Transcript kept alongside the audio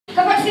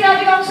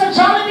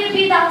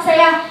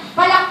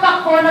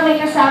na may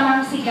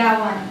kasamang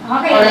sigawan.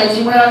 Okay. Alright,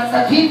 simula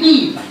sa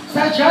TV.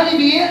 Sa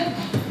Jollibee,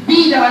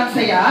 bida ang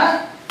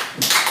saya.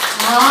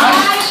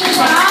 Ay,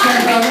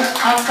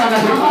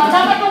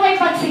 dapat po may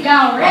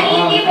pagsigaw. Ready,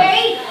 TV?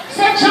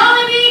 Sa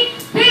Jollibee,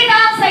 bida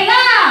ang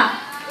saya!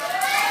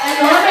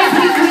 Ano?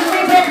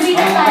 May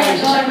breadwinner tayo.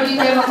 Siyempre hindi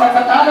tayo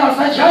magpapatalo.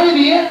 Sa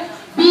Jollibee,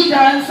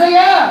 bida ang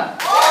saya!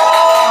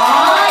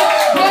 Ay!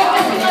 Bro,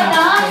 kasi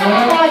madam, sa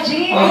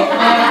emoji.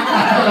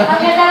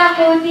 Ang ganda ng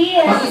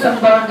Cutie. Mag-isang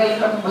barangay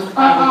lang.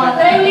 Oo,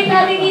 try ulit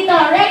natin dito.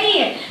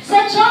 Ready?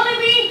 Sa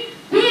Chomikuj,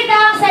 bida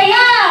ang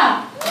saya!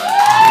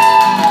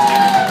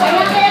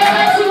 Kaya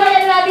naman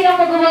simulan natin ang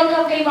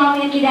mag-welcome kay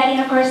Mommy and kay Daddy,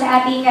 of course,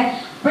 sa ating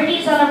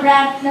birthday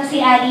celebrant na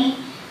si Addie.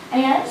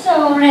 Ayan,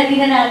 so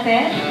ready na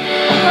natin.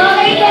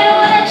 Okay, kaya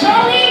naman na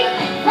jolly,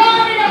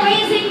 fun and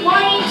amazing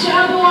morning to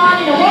everyone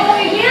in the world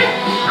over here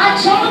at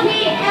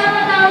Jollibee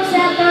Town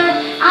Center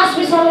as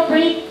we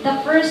celebrate the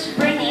first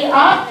birthday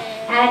of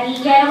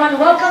Addie. Kaya naman,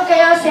 welcome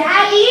kayo sa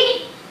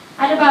Addie.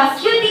 Ano ba?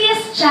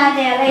 Cutie's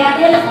channel. Ayan,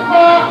 hello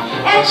po.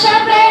 And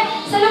syempre,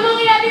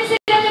 salubungin natin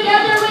sila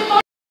together with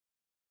more.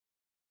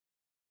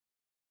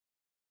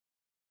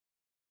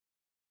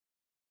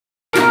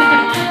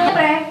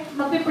 Syempre,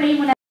 magpipray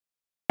muna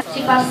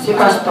si Pastor. Si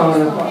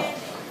Pastor po.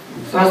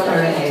 Si Pastor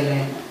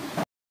Ellen.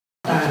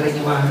 Tara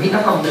niyo mami,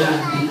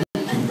 naka-blondie.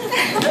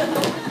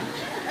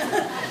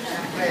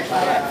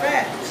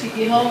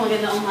 Sige ho,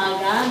 magandang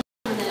umaga.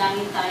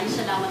 Manalangin tayo.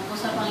 Salamat po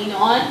sa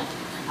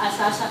Panginoon.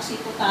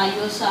 Sasaksi po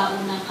tayo sa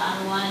unang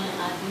kaarawan ng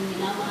ating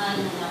minamahal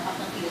na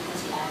napakakiyot na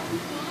si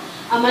Addie.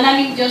 Ang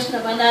managing Diyos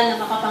na banal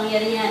na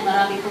makapangyarihan,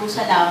 marami pong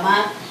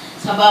salamat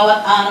sa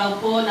bawat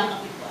araw po na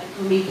kami po ay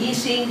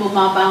gumigising,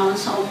 bumabangon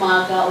sa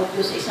umaga o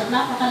Diyos sa isang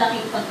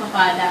napakalaking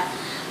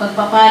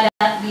pagpapala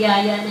at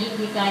biyaya na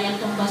hindi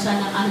kayang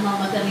tumbasan ng anumang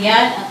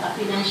material at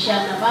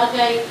pinansyal na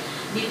bagay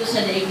dito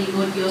sa daigdig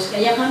o Diyos.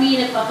 Kaya kami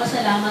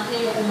nagpapasalamat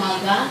ngayong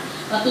umaga.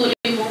 Patuloy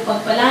mong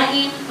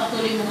pagpalain,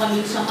 patuloy mo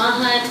kaming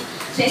samahan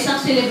sa isang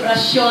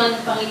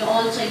selebrasyon,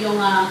 Panginoon, sa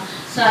iyong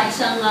sa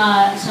isang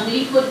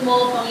lingkod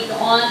mo,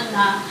 Panginoon,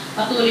 na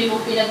patuloy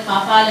mong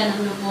pinagpapala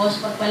ng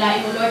lubos.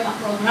 Pagpalain mo, Lord, ang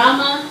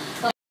programa,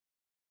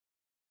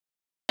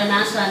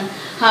 pagpapanasan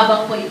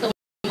habang po ito.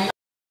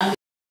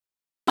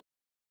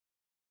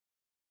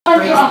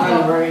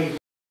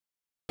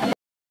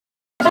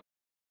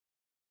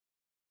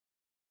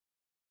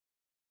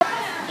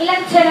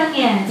 Ilan siya lang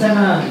yan?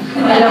 Sana.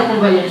 Alam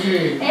mo ba yan,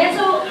 sir? Ayan,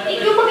 so,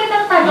 yung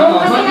magandang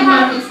tanong, kasi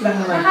mathematics lang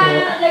naman po.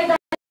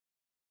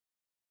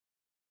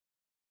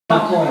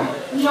 Ako.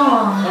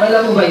 Yun.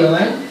 Alam mo ba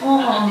yun? Oo.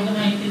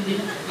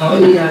 Oo,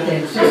 hindi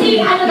natin.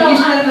 Kasi ano daw,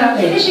 English na lang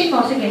natin. Englishin mo,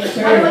 sige.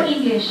 Sir. Ano ba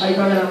English? Ay,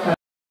 ikaw na lang ka.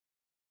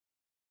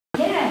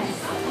 Yes.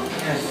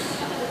 Yes.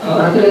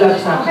 Oo, natuloy lang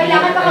sa akin.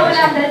 Kailangan maka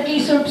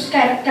 100k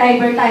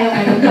subscriber tayo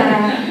ngayon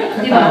para,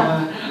 di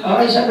ba?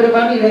 Okay, syempre,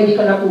 mami, ready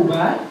ka na po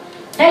ba?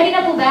 Ready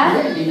na po ba?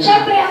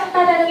 Siyempre, ang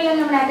tatanungin lang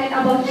naman natin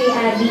about kay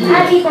Addie.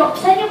 Addie po,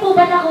 saan niyo po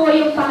ba nakuha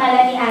yung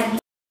pangalan ni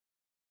Addie?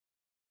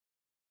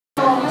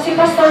 Kasi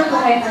pastor po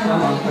kayo.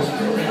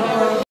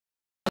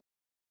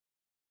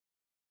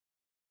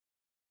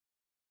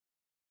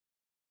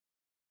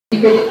 Di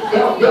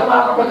ako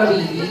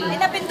makakapag-alili.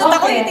 Pinapindot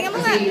ako eh. Tingnan mo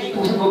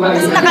nga.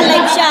 Kasi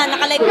naka-live siya.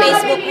 Naka-live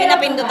Facebook.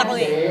 Pinapindot ako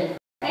eh.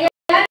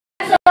 Ayan.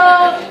 So,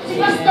 si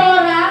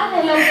Pastora,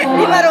 hello po.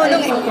 Hindi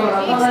marunong eh.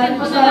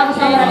 Pastora ko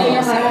sa natin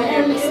naman.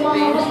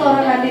 Mga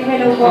Pastora natin,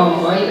 hello po.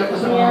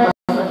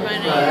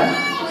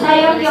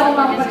 Sayang di ako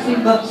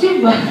makapagsimba.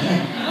 Simba.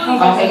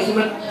 Okay,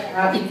 simula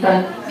natin tan.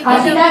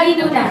 Si Daddy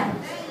muna.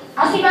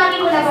 Si Mami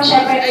muna po,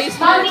 syempre.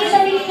 Mami,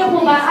 sabihin niyo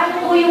po ba,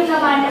 ano po yung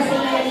naman na sa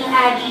inyo ni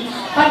Addie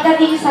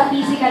pagdating sa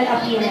physical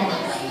appearance?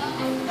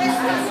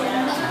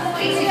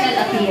 Physical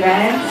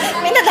appearance?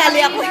 May nadali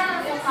ako eh.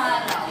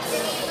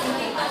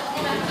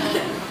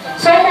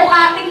 So,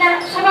 mukha, tingnan,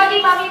 sa bagay,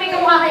 Mami, may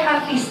kamukha kay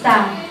artista.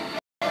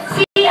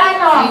 Si,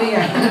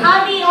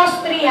 Ami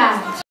Austria.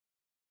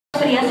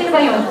 Austria, sino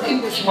ba yun?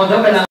 English mo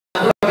daw, kailangan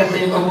maganda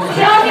yung kamukha.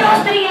 Si Ami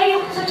Austria,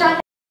 yung sa channel.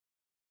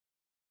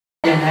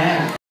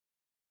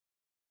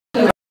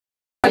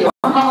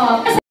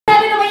 Kasi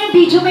sabi naman yung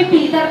video may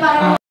filter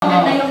para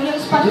maganda yung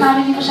spot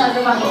namin hindi masyado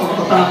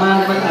makita. Tama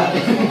naman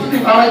natin.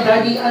 Okay,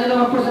 Daddy, ano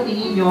naman po sa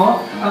tingin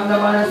nyo ang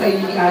naman sa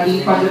inyo ni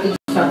Addie pagdating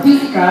sa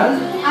physical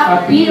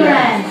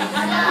appearance?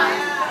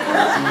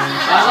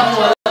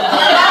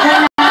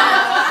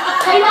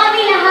 Kay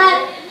Mami lahat.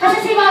 Kasi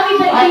si Mami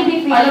po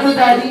babyfirst. Alam mo,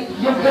 Daddy,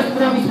 yung best mo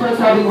na mismo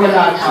nagsabing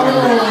wala ka.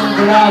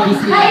 Grabe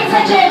sila. Kahit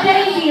sa gender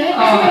hindi rin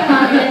kasi kay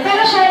Mami.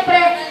 Pero syempre,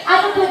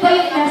 ano po ba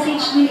yung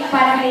message niyo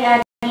para kay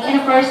Addie?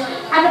 And of course,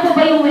 ano po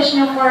ba yung wish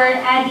niyo for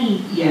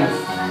Addie? Yes.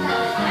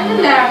 Ano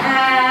lang,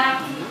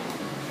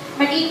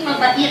 maging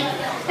mabait.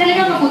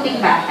 Talagang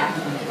mabuting bata.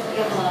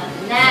 Yun.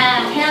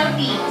 Na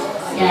healthy.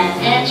 Yan.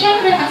 And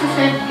syempre,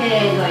 magsaserve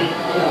kay Lloyd.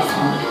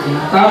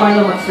 Tama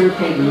yung mag-serve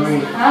kay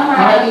Lord. Tama.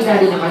 Kay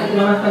Daddy naman. Ito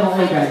naman tanong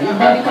kay Daddy. Ang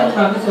dami tanong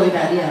namin sa kay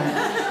Daddy, ha?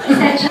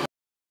 Essential.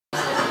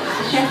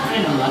 Siyempre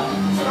naman.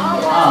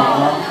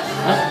 Oo.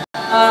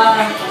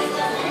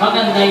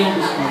 Maganda yung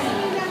gusto niya.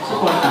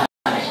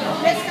 Supportahan siya.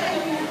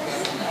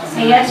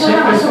 Ayan, so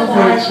Siyempre, nakasupport.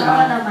 support siya.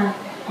 Oo naman.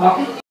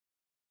 Okay.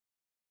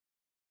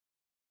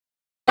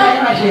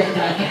 Ang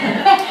agenda.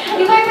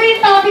 Iba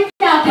yung topic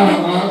natin.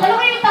 Oo. Ano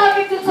ba yung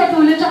topic dun sa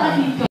dulo tsaka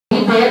dito?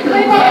 Hindi,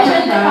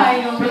 pinag-uusapan na.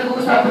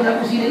 Pinag-uusapan na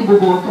kung sino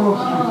iboboto.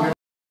 Oo.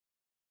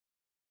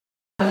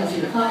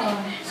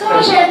 So,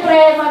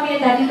 syempre, mami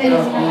and daddy,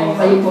 tayo sila kayo.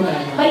 Kayo po na.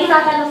 May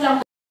itatanong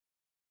lang po.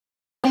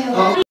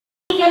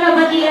 Hindi ka na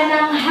batian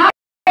ng happy.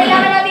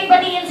 Kailangan natin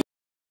batiin si...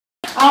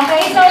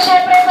 Okay, so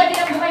syempre,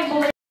 batian po kayo po.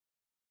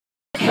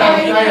 Si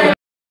ating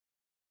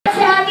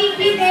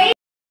birthday.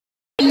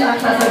 Ang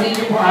sasabihin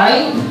niyo po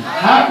ay,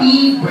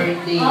 Happy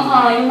Birthday!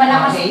 Oo, yung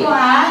malakas Okay. po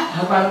ha.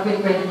 Parang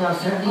pinikwento niya,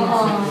 sir,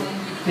 Oo.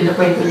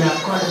 pinakwento niya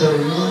ako, ano daw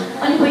yun?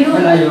 Ano po yun?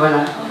 Wala yun,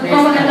 wala.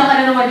 Magpapaganda ka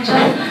na naman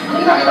dyan.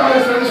 Hindi nakita ko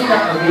lang sir, sila.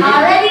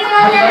 Ready na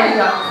natin?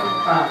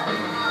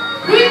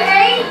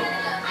 Birthday!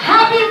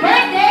 Happy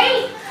birthday!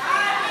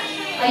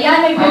 Ayan,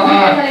 may birthday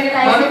na talaga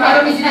tayo.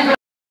 Parang may sinabi.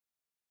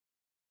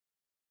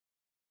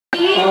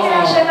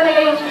 Siya talaga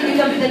yung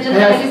bigla-bigla dyan.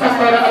 Kaya si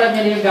Pastora alam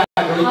niya na yung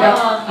gagawin. Kaya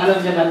alam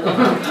niya na to.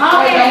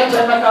 Okay, dahil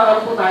dyan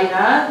magkakaroon po tayo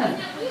ng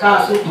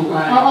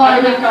kasuduan. Oo.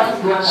 Ano yung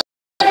kasuduan?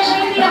 Siya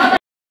yung pinaka...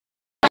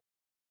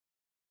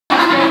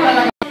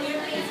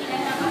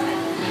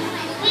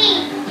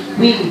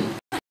 Willie.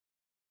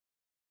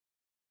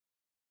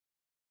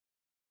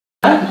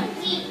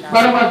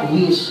 Para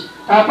mag-wish.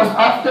 Tapos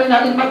after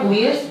natin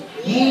mag-wish,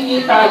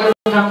 hihingi tayo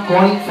ng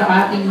coin sa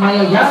ating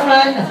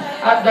mayayaman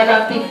at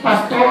dalanting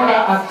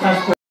pastora at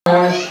pastor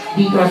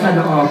dito sa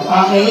loob.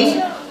 Okay?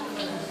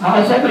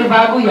 Okay, siyempre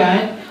bago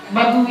yan,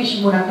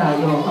 mag-wish muna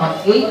tayo.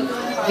 Okay?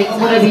 Ikaw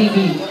muna,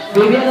 baby.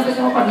 Baby, ano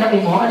gusto mo paglaki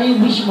mo? Ano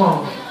yung wish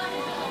mo?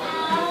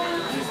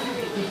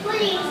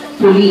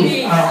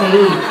 Police.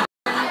 Okay.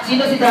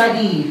 Sino si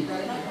daddy?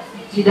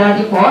 Si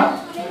daddy po?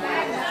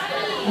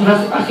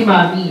 Si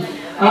mami.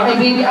 Okay,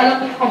 baby,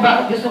 alam mo kung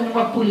bakit gusto mo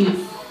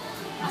mag-police?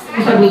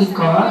 Sabihin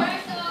ko?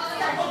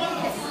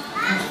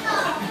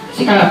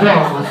 Si Cabro.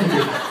 O,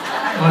 sige.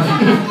 O,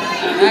 sige.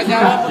 Si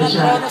Cabro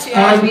siya.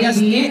 Okay,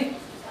 baby.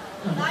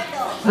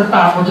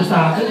 Natakot siya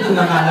sa akin. Ito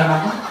na nga lang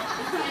ako.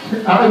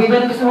 Okay, baby,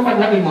 ano gusto mo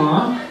paglaki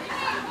mo?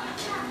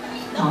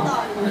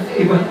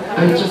 Iba,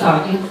 galit siya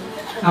sa akin.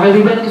 Okay,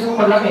 baby, ano gusto mo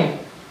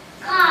paglaki?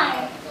 Car.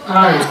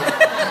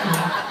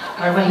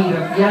 Car,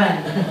 mahirap yan.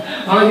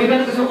 Okay, baby,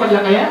 ano gusto mo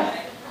paglaki?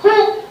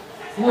 Hook.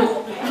 Hook.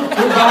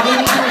 Bakit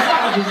hindi siya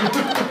sabi?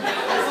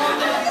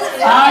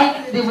 Ay,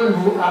 di mo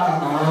hook.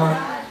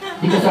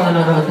 Di ka sa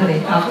nanonood na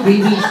rin. Okay,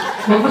 baby.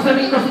 Huwag mo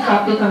sabihin ko si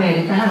Captain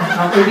America.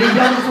 Okay, baby,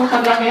 ano gusto mo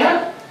paglaki?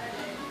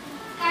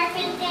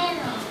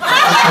 Carpintero.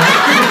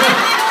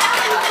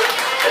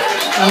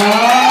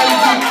 Ay,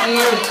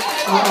 cute.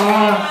 Oo.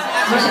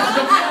 Masyado,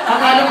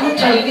 akala ko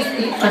Chinese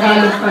eh.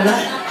 Tagalog pala.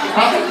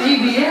 Okay,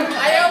 baby.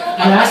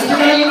 Alas, ito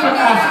na yung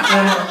pag-asa.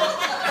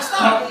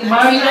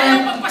 Mari na yan.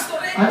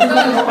 Ano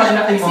gusto mo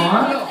paglaki mo?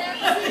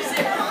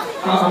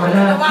 Oo,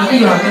 wala. Ano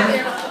yun?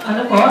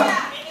 Ano po?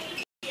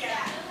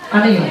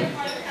 Ano yun?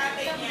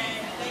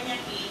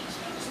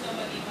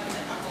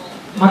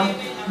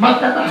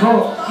 Magtataho.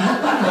 Ano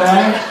pa?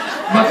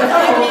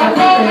 Magtataho.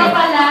 Ako ka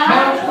pala.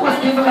 Bukas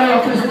din mo kayo,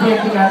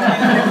 presidente ka na.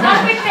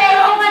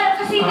 Carpintero,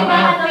 kasi di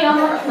ba ano yung...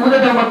 Una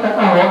daw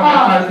magtataho,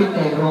 ang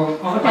carpintero.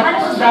 Okay,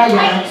 patapos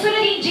daya. Ay, sunod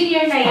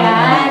engineer na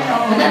yan.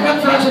 Hindi,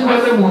 construction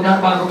worker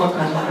muna bago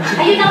magkano.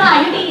 Ayun na nga,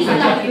 yun yung isa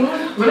lang yun.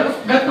 Wala,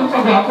 ganitong pa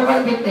ba? Ako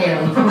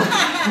carpintero.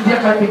 Hindi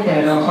ang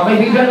carpintero. Okay,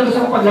 bigla na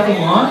gusto mo paglaki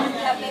mo?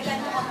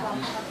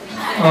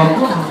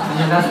 Opo.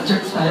 Ano, nasa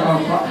church tayo.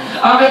 Opo.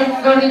 Okay,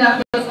 gawin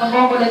natin.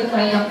 Mag-collect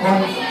tayo ng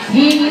coins.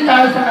 Hihingi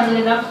tayo sa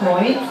kanila ng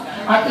coins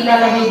at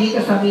ilalagay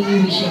dito sa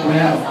mini wishing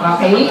well.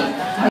 Okay?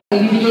 Okay,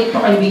 bibigay ito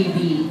kay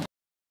baby.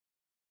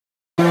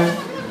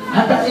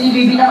 At ni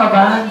baby na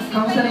kabans.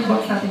 Kamusta na yung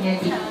box natin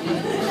yan?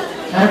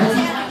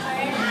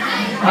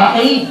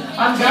 Okay,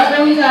 ang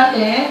gagawin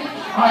natin,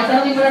 okay,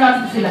 tanongin mo na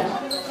natin sila.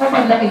 Sa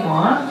paglaki mo,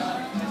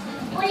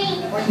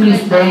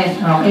 Police din.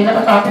 Okay,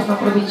 natatapos ng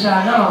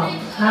probinsyano.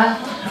 Ha?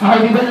 Okay,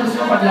 di ba na gusto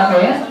mo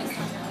paglaki?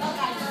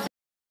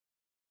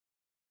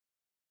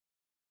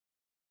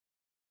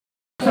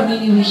 Sa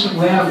mini wishing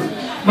well.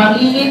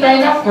 Manghingi tayo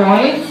ng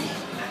coins.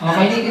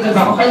 Okay, hindi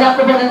ba ako? Kailangan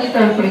ko ba ng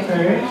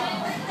interpreter?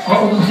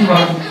 Oo, si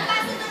Wag.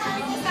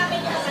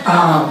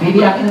 Baby,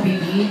 akin na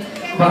baby.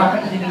 Baka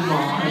ka-animin mo.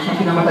 Ano siyang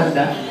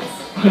pinamatanda?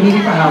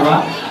 Hindi pa hawa.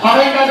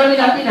 Okay, ang gagawin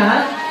natin ha.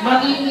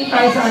 Manghingi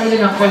tayo sa kanila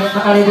ng coins.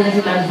 Nakaredy na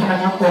sila sa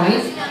kanyang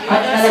coins.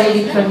 At nalagay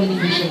dito sa mini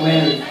wishing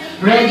well.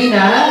 Ready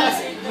na?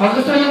 Pag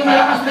gusto yung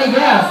malakas na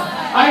yes.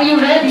 Are you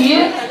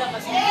ready?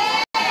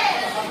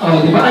 Oh,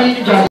 di ba ayun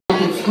yung Jolly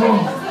Kids ko?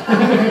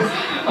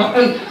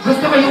 Okay,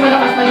 gusto ko yung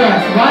malakas na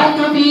yes.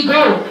 1, 2, 3,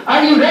 go!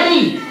 Are you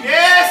ready?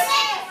 Yes!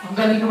 Ang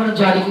galing naman ng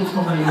Jolly Kids ko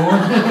ngayon.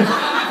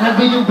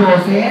 Nandun yung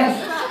boses.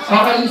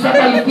 Okay, isa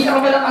pa yung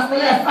pinakamalakas na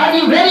yes. Are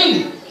you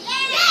ready?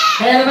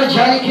 Kaya naman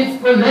Jolly Kids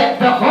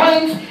collect the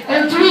coins.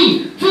 And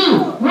 3,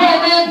 2,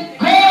 1, and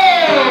go!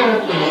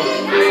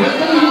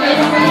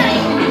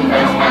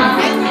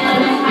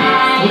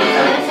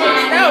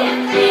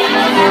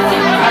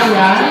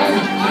 Ayan.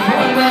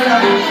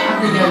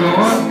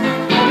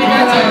 Ayan.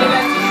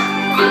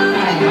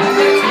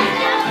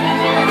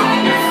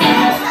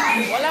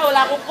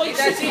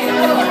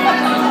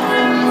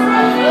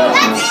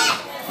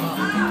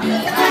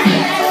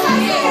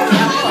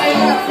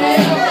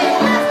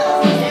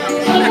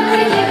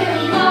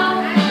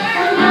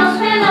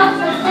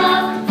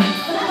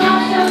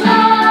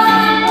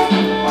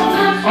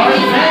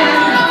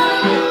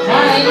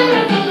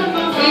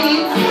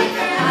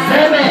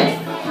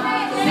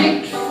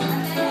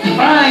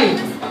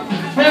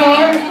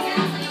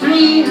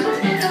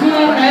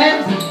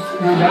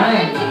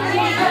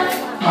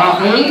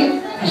 Okay?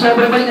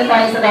 Siyempre, balik na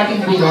tayo sa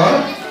dating video.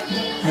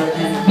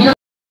 Bilang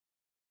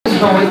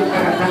story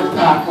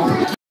ako.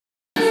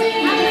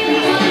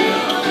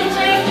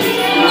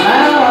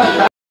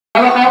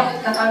 Tawag ako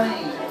na kami.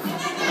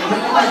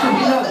 Balik na tayo sa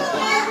video.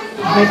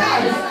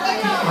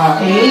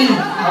 Okay.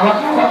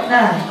 Hawak-hawak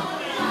na.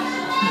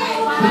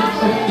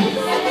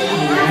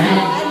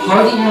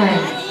 Holding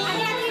hand.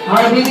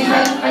 Okay,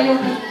 bibigyan kayo.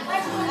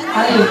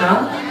 Ayaw na?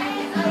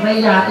 May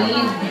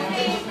yakin.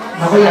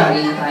 Ako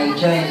yakin tayo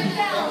dyan.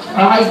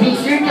 Okay, big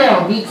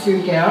circle. Big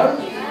circle.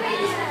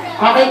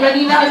 Okay,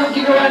 kanina anong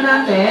ginawa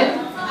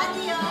natin?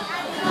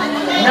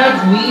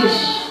 Nag-wish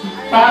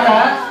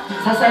para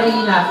sa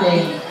sarili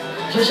natin.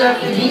 So,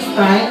 this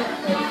time,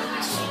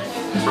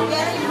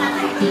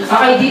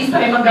 okay, this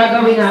time ang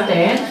gagawin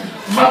natin,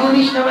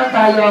 mag-wish naman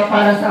tayo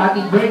para sa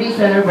ating birthday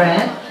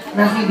celebrant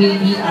na si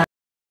Baby Addie.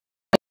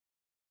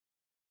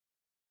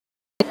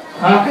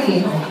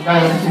 Okay,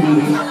 kaya si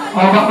Baby. O,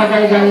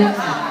 makagaya-gaya.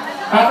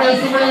 Okay,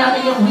 simulan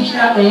natin yung wish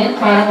natin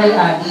para kay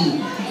Addie.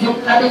 Yung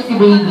natin si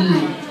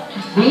Baby.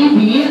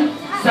 Baby,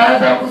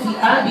 sana daw si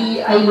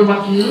Addie ay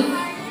lumaki.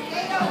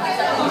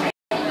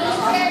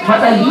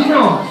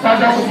 Matalino. Sana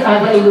daw si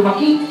Addie ay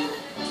lumaki.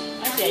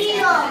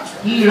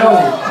 Hero.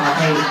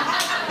 Okay.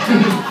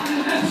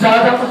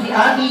 Sana daw si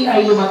Addie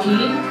ay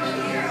lumaki.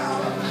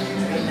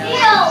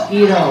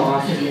 Hero.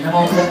 O, sige,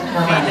 namoplat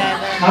naman.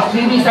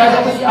 Baby, sana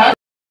daw si Addie.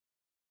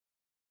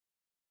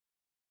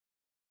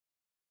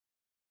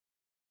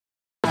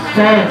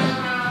 10,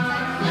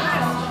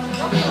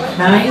 9,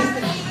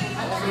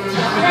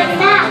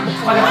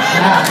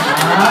 maganda.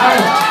 Ay,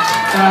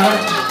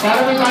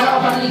 parang may parang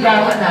kapang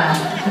ligawan na.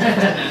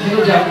 Hindi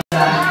joke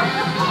na.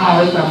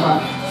 Wait lang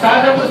pa.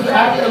 Sana po si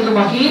Addie ay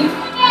lumaki?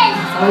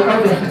 Ikaw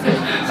din.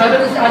 Sana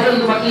po si Addie ay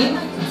lumaki?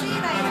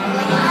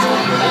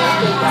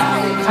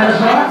 Ano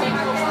ba?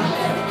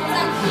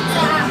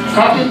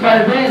 Coffee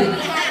barbell.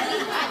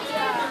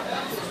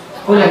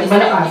 Ulit,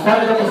 malakas.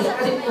 Sana po si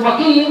Addie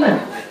lumaki yun.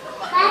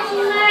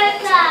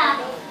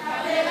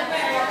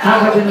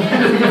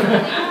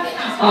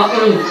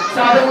 Okay.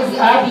 Sabi mo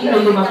si Addie ay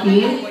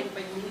lumaki?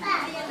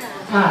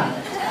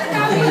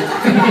 Okay.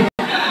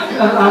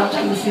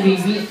 Actually, si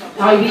Baby.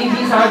 Okay, Baby,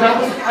 sabi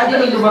mo si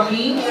Addie ay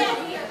lumaki?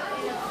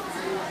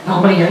 Ako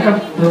ba yan?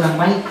 Doon ang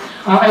mic.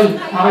 Okay.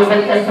 Okay,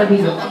 balik tayo sa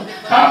video.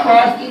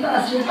 Tapos,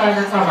 itaas yung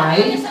kanang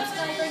kamay.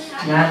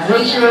 Yan.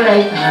 Raise your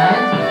right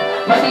hand.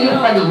 Pati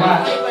yung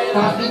kaliwa.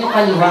 Tapos din yung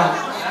kaliwa.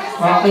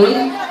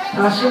 Okay?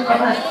 Taas yung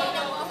kamay.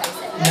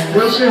 Yan.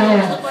 Raise your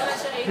hand.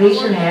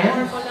 Raise your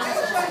hand.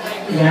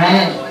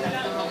 Yan.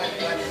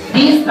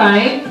 This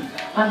time,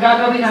 ang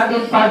gagawin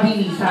natin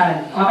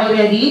pabilisan. Okay,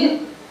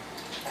 ready?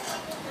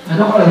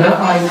 Ano ko alam?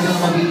 Ayaw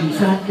nang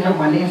mabilisan. Kaya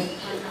malis.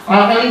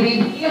 Okay,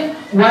 baby.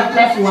 1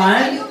 plus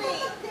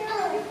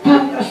 1. 2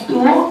 plus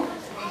 2.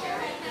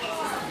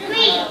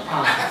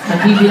 3.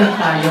 Nagbibilang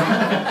tayo.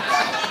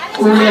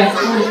 Ulit.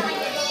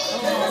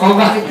 O,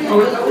 bakit?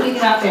 Ulit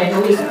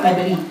natin. Ulit natin.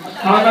 Dali.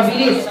 Okay,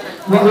 mabilis.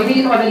 Hindi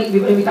ito madali.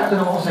 May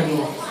tatanong ako sa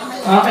iyo.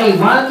 Okay,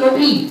 1, 2,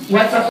 3.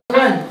 1 plus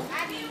 1.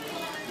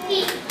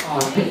 3.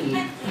 Okay,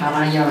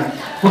 tama yan.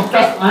 1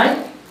 plus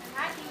 1?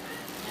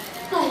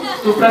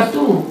 2 plus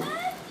 2.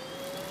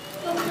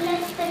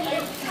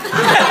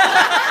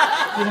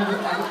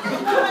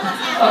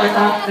 Okay,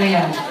 tapos na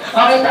yan.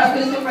 Okay, tapos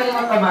ito yung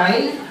kanyang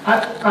kamay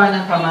at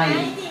kanang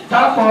kamay.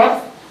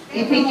 Tapos,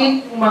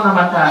 ipikit yung mga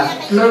mata.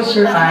 Close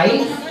your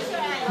eyes.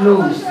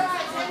 Close.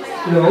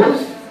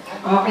 Close.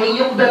 Okay,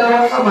 yung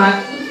dalawang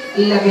kamay,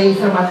 ilagay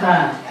sa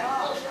mata.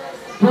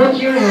 Put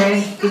your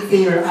hands into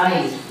your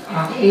eyes.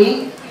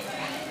 Okay?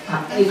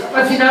 Okay.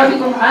 Kapag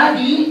sinabi kong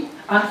Addie,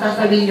 ang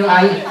sasabihin nyo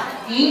ay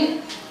I.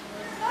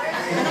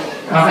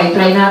 Okay,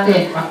 try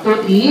natin. 1,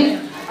 2,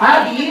 3.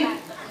 Addie.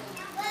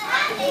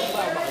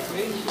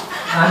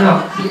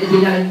 Ano? Hindi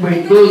na lang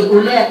birthday.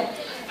 Ulit.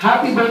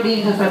 Happy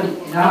birthday yung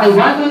sasabihin. Okay,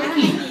 1, 2,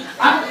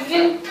 3.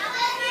 Addie.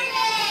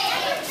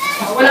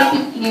 Walang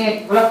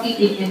titingin. Walang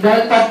titingin.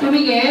 Dahil pag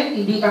tumingin,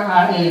 hindi ka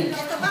kain.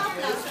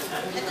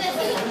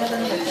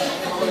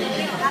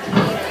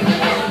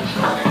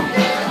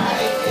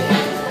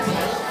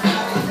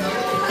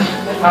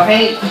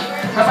 Okay?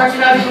 Kapag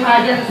sinabi kong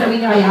Addie,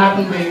 sasabihin niya ay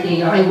happy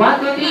birthday. Okay,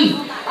 1, 2,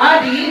 3.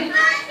 Addie,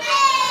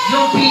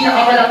 yung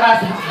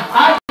pinakamalakas.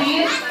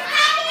 Addie,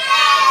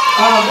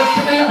 gusto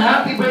mo yung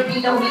happy birthday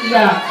na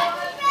umiiyak?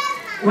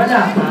 Wala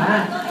pa.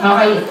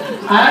 Okay,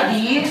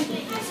 Addie,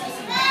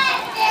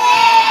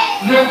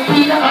 yung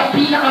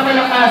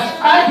pinakamalakas.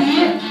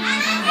 Addie,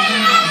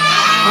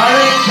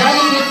 alright,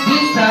 Johnny,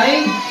 this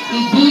time,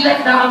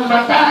 idilat na ang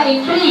mata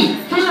in 3,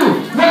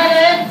 2, 1,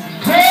 and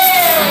 10!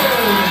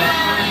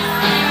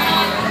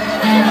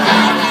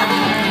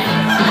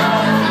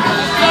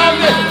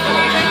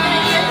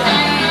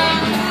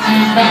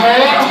 Nako,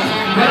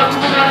 wala ko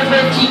muna ng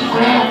benching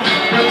ko.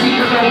 Benching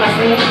ko daw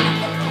kasi.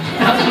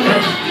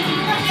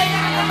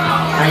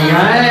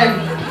 Ayan.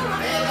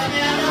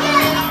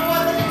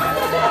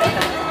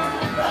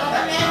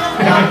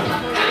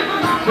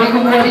 May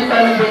kumuha rin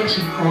tayo ng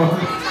benching ko.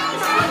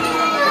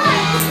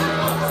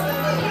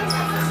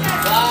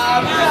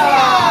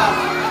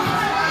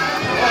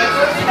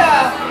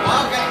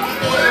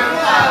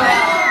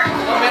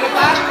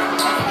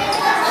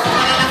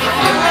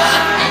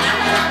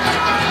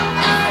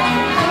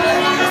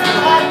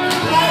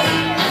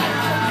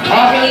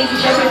 Okay,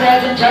 siyempre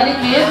dahil sa Jolly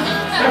Kids,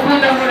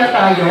 pupunta muna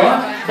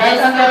tayo dahil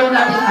ang laro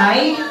natin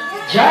ay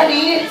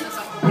Jolly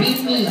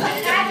Bring Me.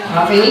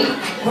 Okay?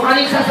 Kung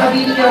ano yung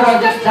sasabihin niyo,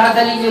 Rodex,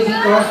 dadalhin niyo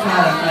dito sa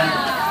harapan.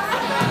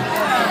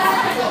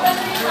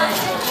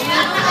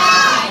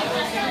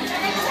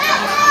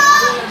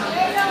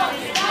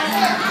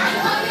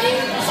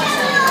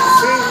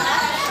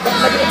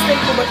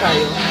 Nag-extend po ba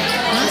tayo?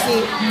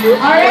 Kasi,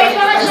 Alright,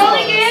 mga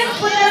Jolly Kids,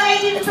 punta na kayo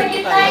dito sa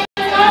gitna.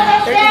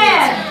 That's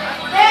 10,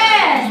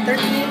 10,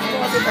 30 minutes po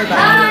kasi 9, 8,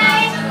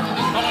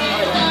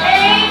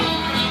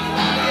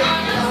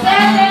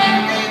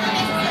 7,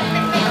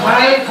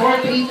 5,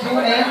 4, 3,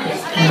 2, and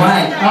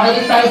 1. Okay,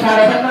 dito tayo sa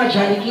harapan mga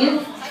Jolly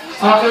Kids.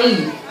 Okay,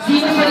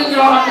 sino sa inyo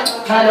ang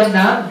alam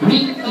na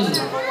Bring Me?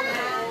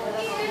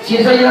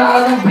 Sino sa inyo ang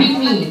alam ng Bring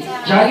Me?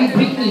 Jolly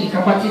Bring Me.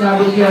 Kapag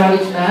sinabi ni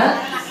Alex na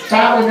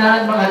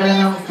kaunahan mga alam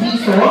ng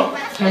piso,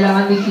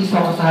 kailangan may piso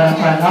ko sa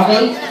harapan.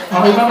 Okay?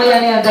 Okay, mamaya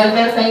na yan. Dahil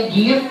meron tayong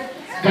gift,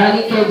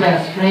 galing kay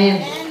best friend.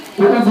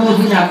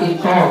 Uubusin natin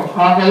to.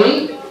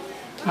 Okay?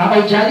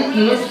 Okay, Jolly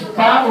Kids,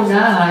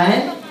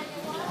 paunahan,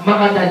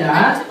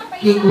 makadala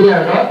kay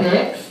Kuya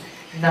Rodex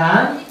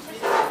na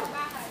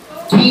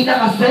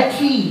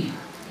pinaka-sexy.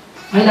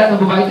 Ay, lahat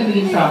ng babae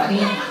tumingin sa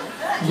akin.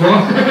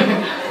 Yun.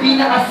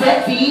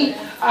 Pinaka-sexy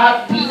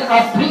at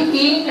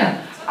pinaka-freaking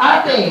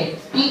ate,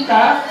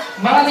 tita,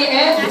 mami,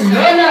 and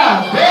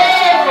lola. Go!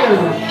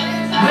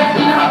 Yung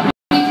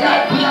pinaka-pretty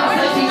at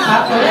pinaka-sexy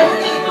ate,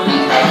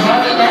 tita,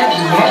 mami, and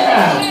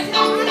lola.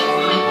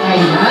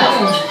 Ayan.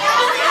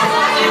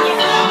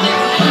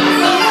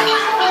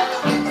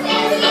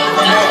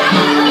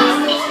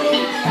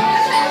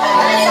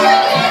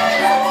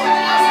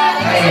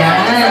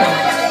 Ayan.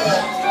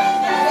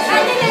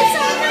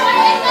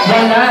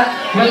 Wala.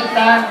 Wait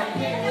lang.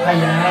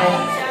 Ayan.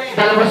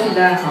 Dalawa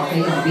sila.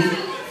 Okay, baby.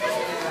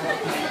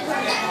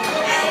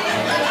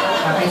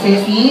 Okay,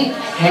 sexy.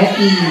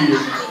 Happy.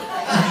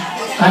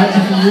 Ano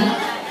si?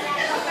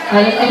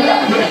 Sorry,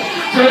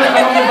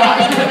 ako na ba?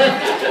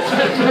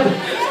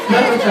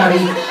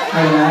 Sorry.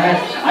 Ayan.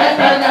 Ayan,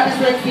 tayo natin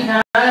sexy na.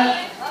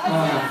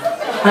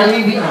 Ay,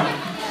 baby ka.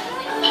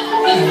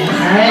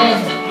 Ayan.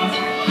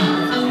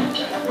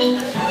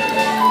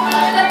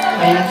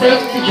 Ayan,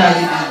 sexy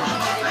Jolly.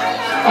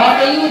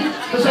 Okay,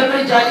 so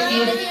siyempre Jolly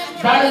is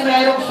dahil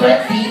mayroong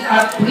sexy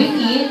at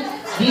pretty,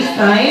 this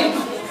time,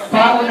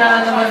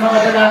 paunahan naman mga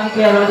dalangin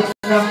kaya Rolex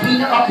ng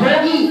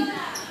pinaka-pogi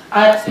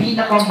at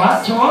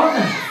pinaka-machong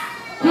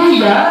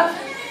kuya,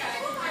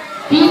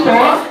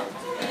 tito,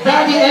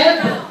 daddy,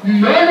 and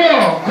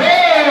lolo. Go!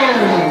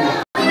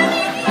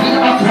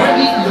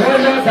 Pinaka-pogi,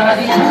 lolo,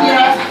 daddy,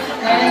 kuya,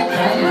 and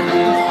daddy.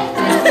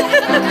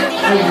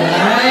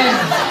 Ayan.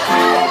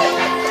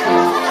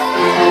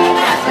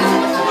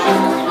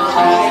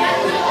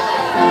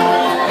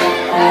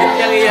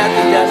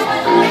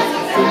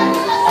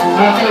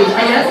 Okay,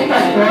 ayan si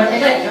Pastor. Okay,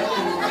 sir.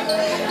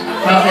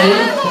 Okay.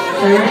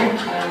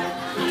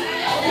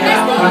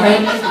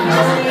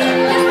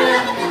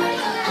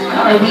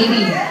 Okay,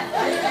 baby.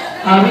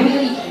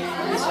 Baby.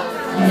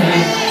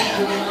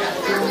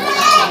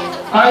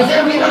 Okay, sir,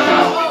 wait lang po.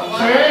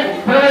 Sir,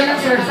 bawal lang,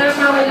 sir. Sir,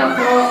 bawal lang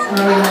po.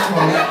 Bawal lang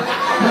po.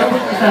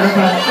 Bawal po sa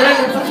harapan. Sir,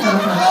 ito sa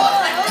harapan.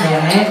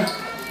 Ayan.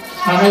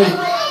 Okay.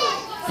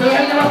 So,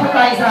 yan naman po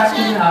tayo sa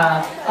ating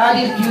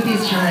Addie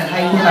Cuties channel.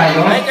 Hi po tayo.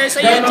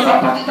 Dahil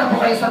magpapakita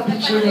po kayo sa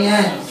picture na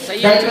yan.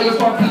 Dahil kayo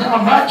po ang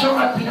pinaka-macho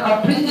at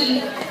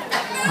pinaka-pretty.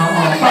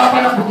 Oo,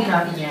 papalambutin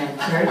natin yan.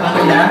 Sir,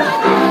 okay lang?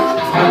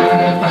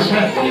 Okay pa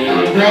siya.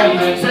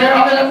 Sir,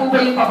 okay lang po ba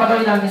yung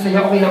papagawin namin sa'yo?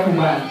 Okay lang po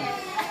ba?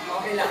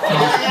 Okay lang.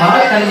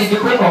 Bakit? Narinig niyo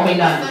po, okay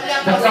lang.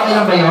 Dapat okay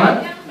lang ba yun?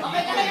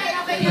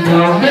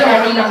 Hindi,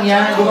 okay lang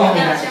yan.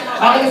 Okay lang.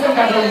 Okay, kasi ang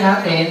gagawin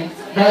natin,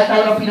 dahil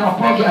tayo ang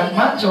pinaka-pogi at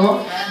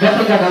macho,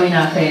 dapat gagawin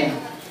natin.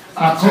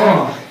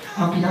 Ako,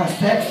 ang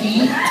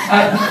pinaka-sexy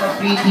at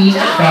pinaka-pretty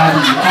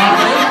body.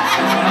 Okay?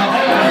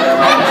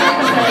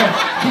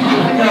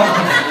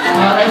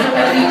 Okay, so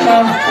tayo dito.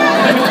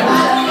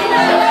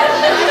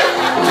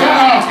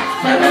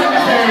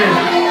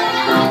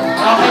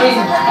 Okay.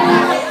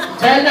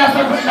 Dahil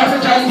nasa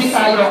challenge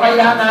tayo,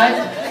 kailangan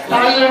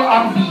tayo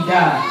ang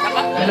bida.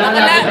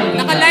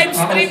 Naka-live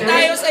stream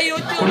tayo sa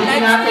YouTube.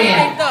 Ulitin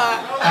natin.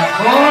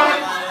 Ako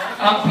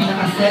ang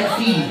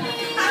pinaka-sexy.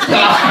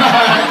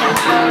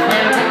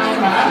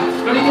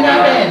 Ulitin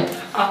natin.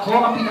 Ako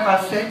ang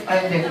pinaka-sexy. Ay,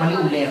 hindi. Mali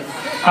ulit.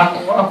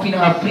 Ako ang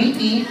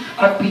pinaka-pretty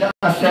at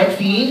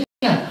pinaka-sexy.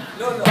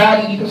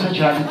 Daddy dito sa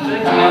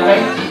Jollibee. Okay?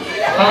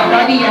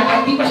 Daddy yan.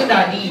 Hindi pa siya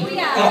daddy.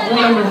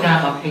 Kuya muna.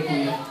 Okay,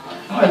 kuya.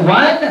 Okay,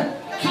 1,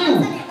 2,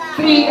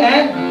 3,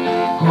 and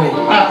go.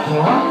 Ako.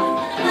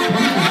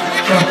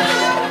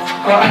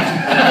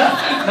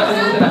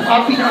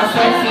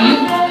 Pinaka-sexy.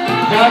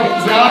 Yan.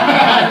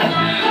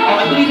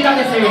 Okay, ulitin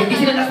natin, sir. Hindi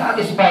sila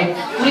na-satisfied.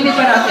 Ulitin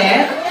pa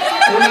natin.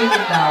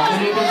 Ulitin daw,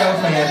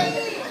 sir.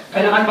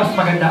 Kailangan mas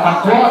maganda.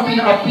 Ako ang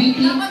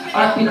pinaka-pretty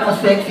at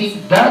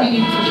pinaka-sexy daddy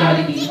dito sa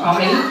Jollibee.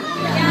 Okay?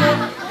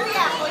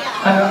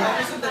 Ano?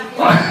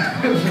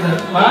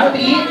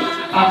 Marty,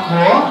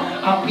 ako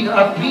ang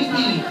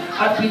pinaka-pretty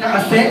at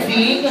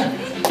pinaka-sexy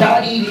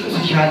daddy dito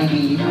sa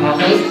Jollibee.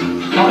 Okay?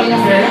 Okay na,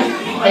 sir?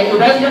 Okay,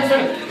 dahil dyan,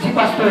 sir, si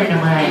Pastor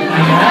naman.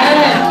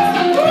 Ayan!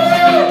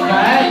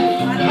 Ayan!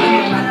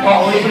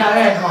 Ulitin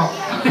natin.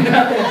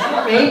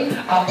 Okay?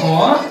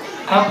 Ako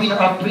ang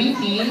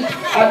pinaka-pretty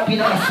at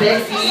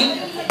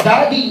pinaka-sexy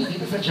daddy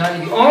dito sa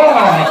Jollibee.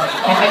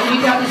 Okay,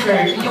 ulitin natin,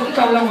 sir. Yung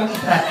ikaw lang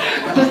mag-isa.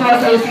 Tutuwa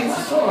sa'yo si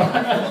Paso.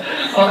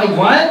 Okay,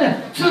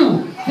 1,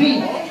 2, 3.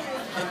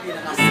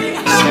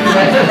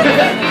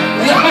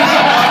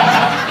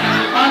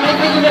 Okay,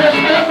 thank you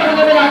very much. Parang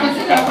naman natin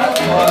sila,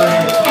 Pastor.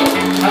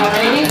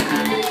 Okay?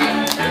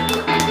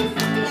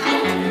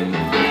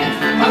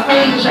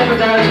 Okay, syempre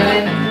dahil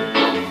dyan.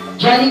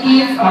 Jolly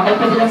Kids, okay,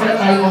 pwede lang muna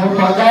tayo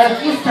po. Dahil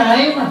this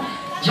time,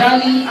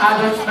 Jolly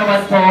Adults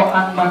naman po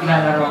ang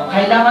maglalaro.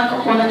 Kailangan ko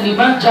po ng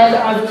 5 Jolly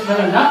Adults na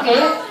lalaki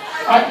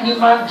at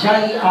 5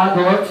 Jolly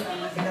Adults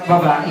na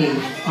babae.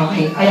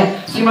 Okay, ayan.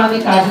 Si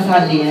Mami Tasa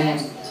sali yan.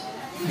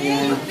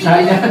 Ayan,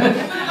 sali na.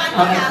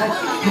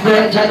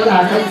 Okay, Jolly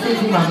Adults,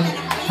 si Mami.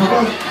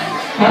 Okay,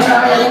 para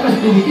nakakala ko sa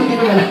tubig, hindi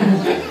ko wala.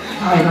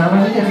 Okay,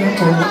 Mami, ito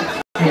po.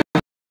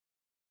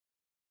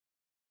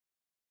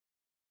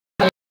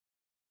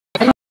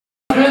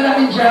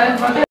 Dyan,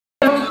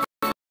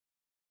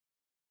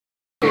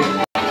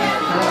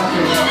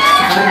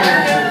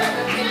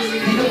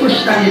 dito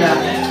push na nila.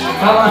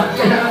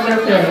 Kailangan mo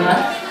ng pera.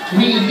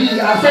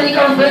 Really? Saan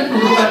ikaw ba?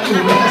 Turo ka.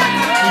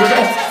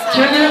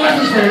 Share nyo naman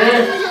si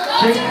sir.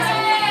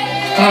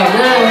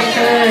 Go,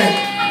 sir.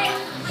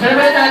 Sir,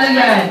 may talo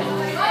yan.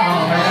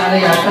 May talo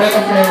yan. Tara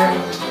ka, sir.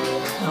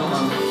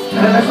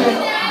 Tara ka, sir.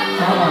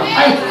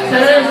 Ay,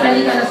 sir,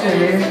 sali ka na,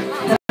 sir.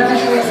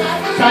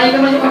 Sayang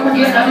naman yung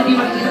kapugian natin di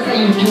makikita sa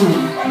YouTube.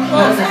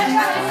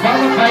 Baka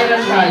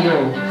mag-viral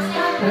tayo.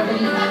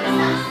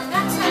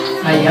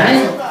 Ayan.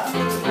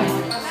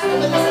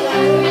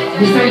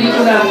 Mr.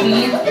 Lito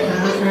Lapid.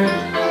 Sir.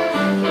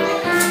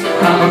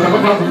 Takot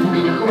ba?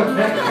 Bubugin ako.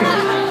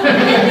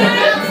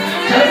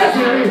 Sir,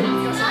 sir.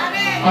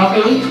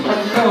 Okay,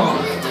 panto.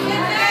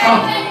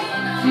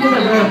 Sino ba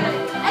yun?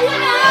 Ayun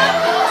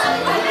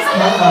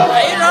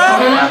na!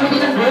 Okay lang, hindi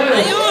ng girl.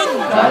 Ayun!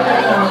 Tara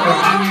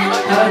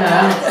na.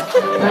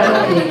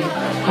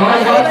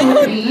 Okay, 1,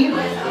 2, 3.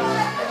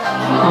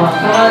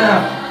 Tara na.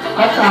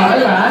 At tara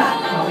na.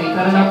 Okay,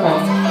 tara na po.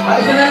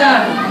 Isa na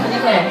lang.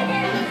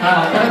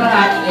 Tara na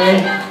ate.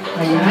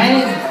 Ayan.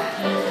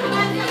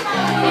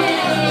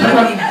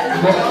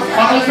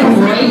 Okay sa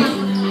boys.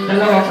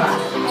 Dalawa pa.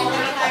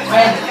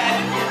 Ayan.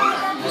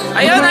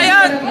 Ayun!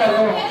 Ayun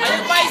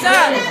pa isa!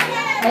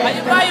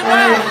 Ayun pa!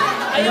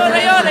 Ayun!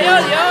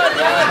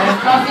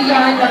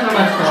 Kasiyahan lang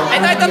naman to.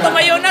 Ito,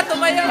 tumayo na!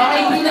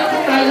 Okay, hindi na po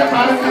tayo na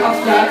parang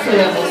naka-flat sa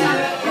level.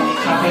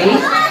 Okay?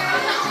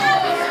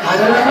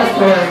 Ano na,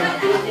 Pastor?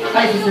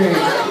 Ay, si Sir.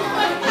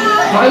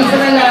 Okay, isa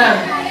na lang.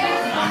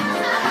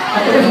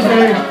 At ito si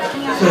Sir.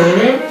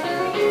 Sir?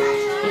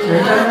 Sir,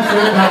 tara na,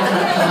 Sir.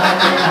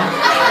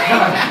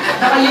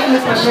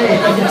 Nakayulit pa siya eh.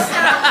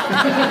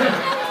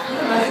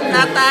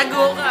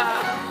 Natago ka!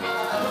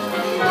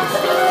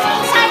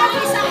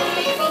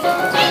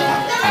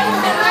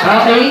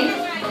 Okay?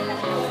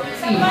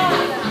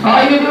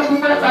 Okay, may group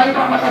muna tayo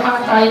para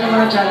matamaan tayo ng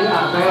mga Jolly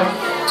Adults.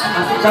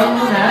 Masip down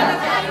muna.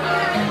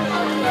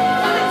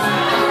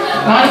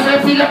 Okay, sir,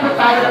 pila po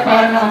tayo na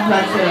para na ang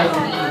flag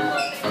ceremony.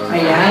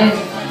 Ayan.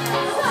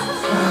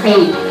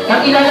 Okay.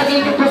 Ang ilalagay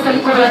niyo po sa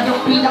likuran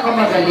yung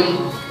pinakamagaling.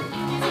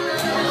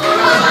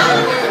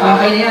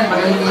 Okay na yan,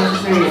 magaling na yan,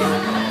 sir.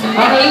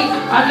 Okay,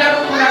 ang laro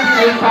po natin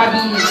ay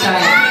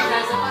pabilisan.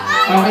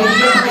 Okay,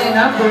 dito po kayo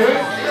number.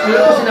 Ayun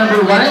po si number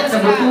 1,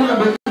 number 2,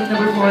 number 3,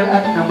 number 4,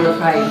 at number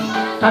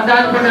 5.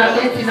 Tandaan po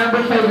natin, si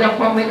number 5 lang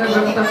po may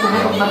kagamitan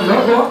pumutok ng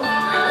logo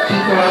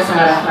dito sa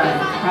harapan.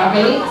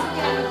 Okay?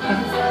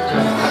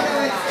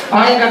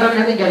 Okay, gagawin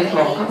natin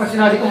ganito. Kapag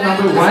sinabi kong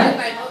number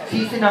 1,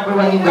 si number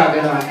 1 yung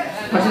gagawin.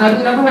 Pag sinabi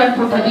ko number 1,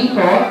 punta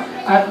dito.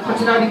 At pag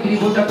sinabi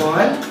dribble the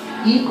ball,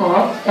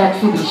 ikot,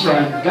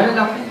 exhibition. Ganun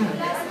lang.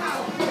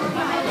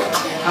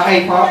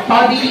 Okay po,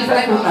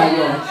 pabilisan po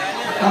tayo.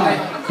 Okay.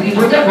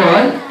 Dribble the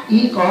ball,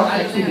 ikot,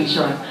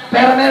 exhibition.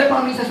 Pero meron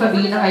pa kami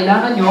sasabihin na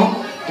kailangan nyo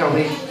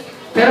gawin.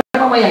 Pero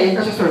mamaya yan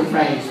kasi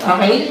surprise.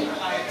 Okay?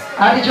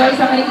 Ate Joyce,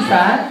 sa kayo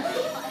isa?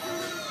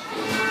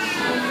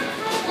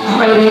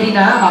 Okay, ready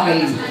na?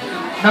 Okay.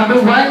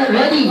 Number 1,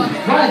 ready?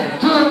 1,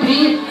 2,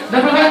 3.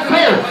 Number 1,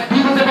 go!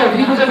 Dribble the ball,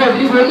 dribble the ball,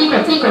 dribble,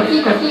 ikot, ikot,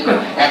 ikot, ikot.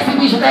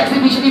 Exhibition,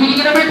 exhibition.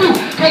 Ibigay number 2.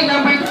 Okay,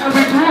 number 2.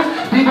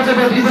 Dribble the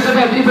ball, dribble the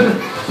ball, dribble.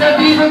 Sa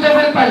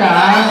dribble-double pala.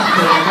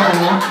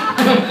 Oo.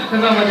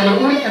 Nagmamadali.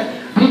 Ulit.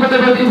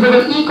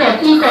 Dribble-double,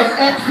 ikot,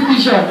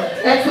 exhibition.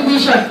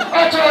 8-8.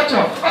 8-8.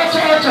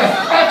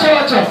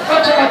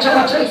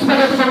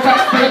 Spaghetti bumaba.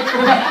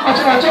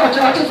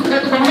 8-8.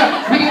 Spaghetti bumaba.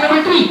 Bigay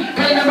number 3.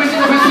 Kaya number 3.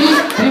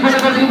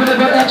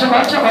 Dribble-double.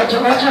 8-8.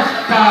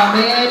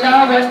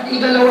 Kamela. 1,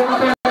 igalawang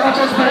ito.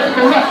 8, spaghetti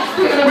bumaba.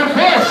 Bigay number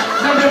 4.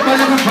 Number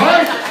 4.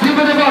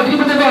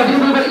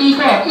 Dribble-double.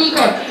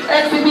 Ikot.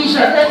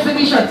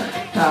 Exhibition.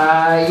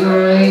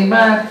 Tayo'y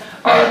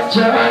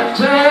mag-8-8.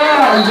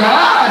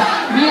 Ayan!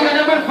 Bigay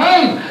number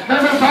 5.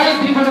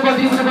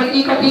 Dribble-double.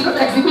 Ikot.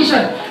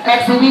 Exhibition.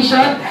 8-8.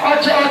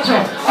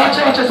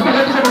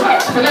 Spaghetti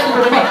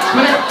bumaba.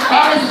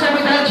 Okay,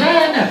 sasabi tayo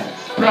dyan.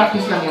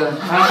 Practice lang yun.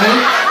 Okay?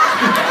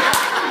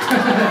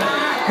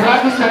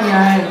 Practice lang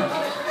yan.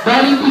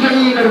 Dahil hindi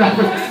ganyan yung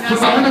laro. So,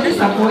 baka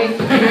na-disappoint.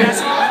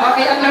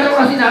 Okay, ang laro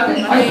kasi natin.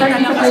 Ay, sir,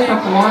 dito tayo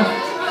tapos.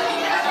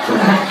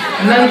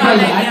 Live ba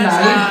yan?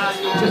 Live?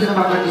 Kasi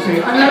napapractice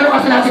sa'yo. Ang laro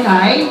kasi natin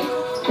ay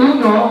 1,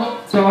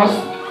 2, 3,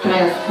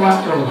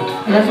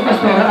 4. Ayan si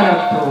Pastora,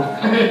 alam to.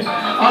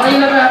 Okay,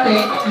 laro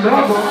natin.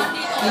 Logo.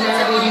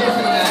 Ilalagay dito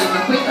sa ilalim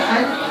ng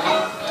kwitaan.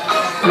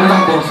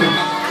 Lamang boses.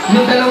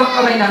 Yung dalawang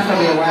kamay nasa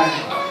bewan.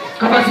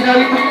 Kapag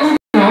sinabi ko 1,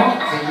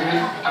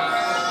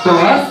 2,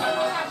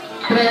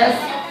 3,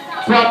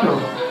 4.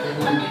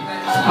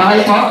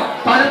 Okay po?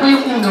 Paano po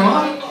yung 1?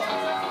 2.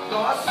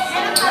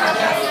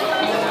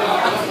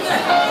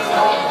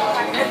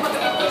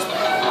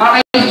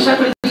 Okay,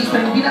 syempre this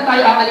time, hindi na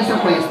tayo akalis sa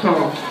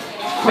pwesto.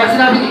 Kapag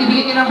sinabi ko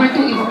ibigay niyo number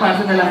 2,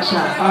 ipapasa na lang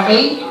siya.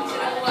 Okay?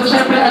 So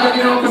syempre, alam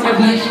niyo naman kung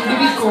mabilis yung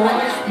bibig ko,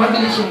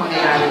 mabilis yung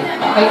mangyayari.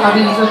 Okay,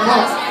 mabilisan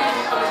po.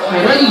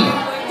 Okay, ready?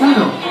 1,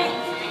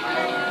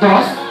 2, 3,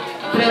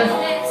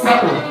 4.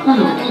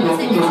 1, 2,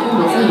 3,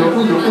 4.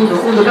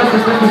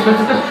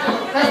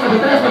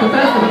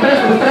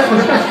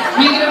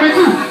 Bigay number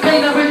 2. Kaya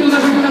number 2.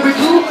 1.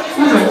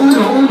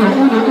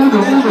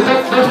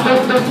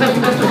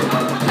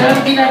 Pero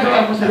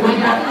ginagawa mo sa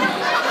ulit natin.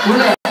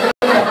 Ulit.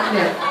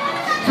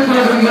 Sa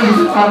talagang ginagawa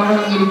sa parang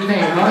nangilig na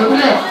eh. Okay,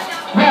 ulit.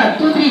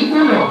 1, 2, 3. 1,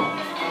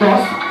 2,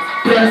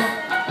 3,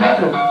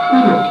 4. 1.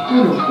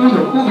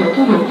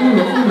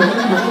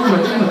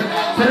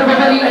 Pero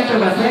babalikan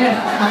siya ba, sir?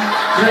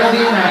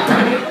 Grabe na.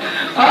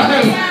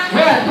 Okay.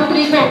 1, 2,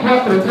 3, 4. 4.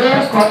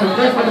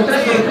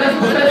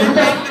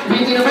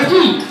 Bigay number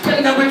 3. Check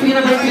number 3.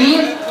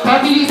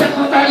 Pabilisan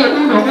po tayo.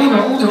 1.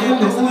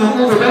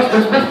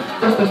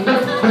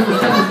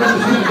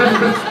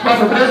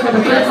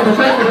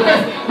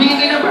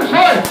 Bigay number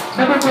 4.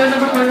 Number 4.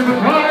 1, 4.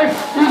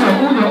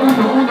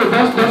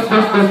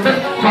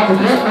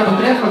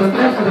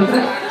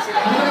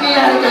 Ano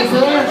nangyayari kay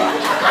sir?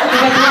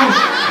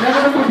 Ano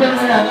ang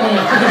problema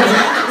natin?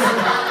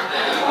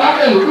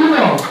 Okay, 1, 2,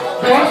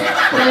 3,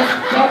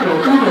 4.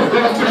 1, 2,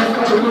 3,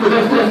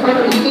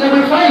 4. Bigay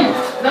number 5.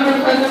 Number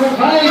 5. 1.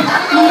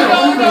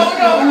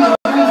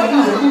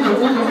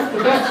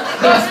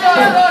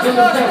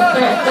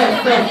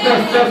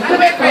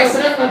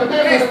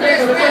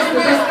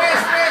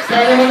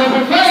 Kaya mo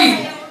number 5.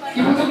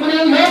 Iputok mo na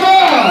yung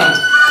lemon.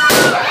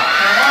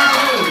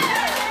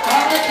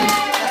 Okay.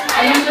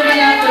 Ayun na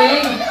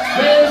natin.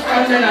 Girls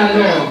ang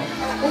nanalo.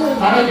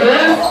 Okay,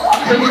 girls?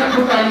 Pwede na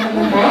po tayo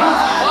mo.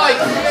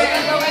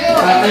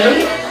 Okay?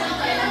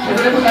 Pwede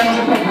na po tayo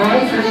mo,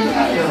 boys. Pwede na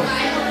tayo.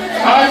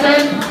 Okay,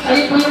 then,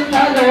 ayun po yung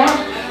talo.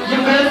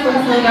 Yung girls po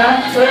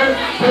muna. Sir,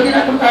 pwede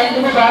na po tayo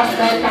lumabas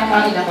dahil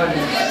kakain na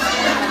kami.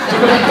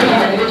 Joke lang.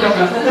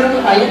 Pwede na po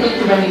tayo. Thank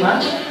you very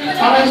much.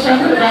 Okay,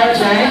 syempre dahil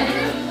dyan,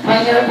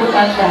 may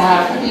naraputan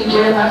lahat.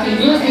 Enjoy ang ating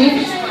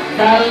music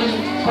dahil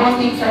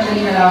konting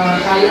sandali na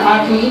lamang tayo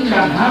ating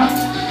lahat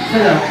sa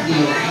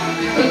radio.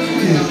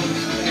 Thank you.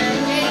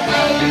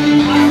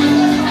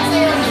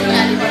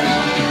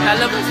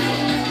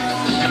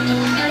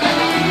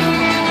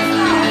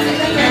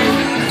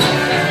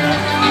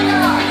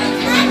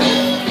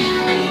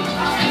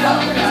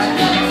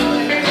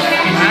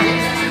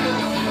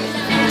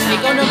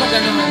 Ikaw na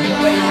mag-ano mo.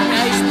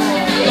 Nice mo.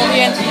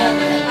 I-orient mo.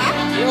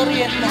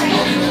 I-orient mo.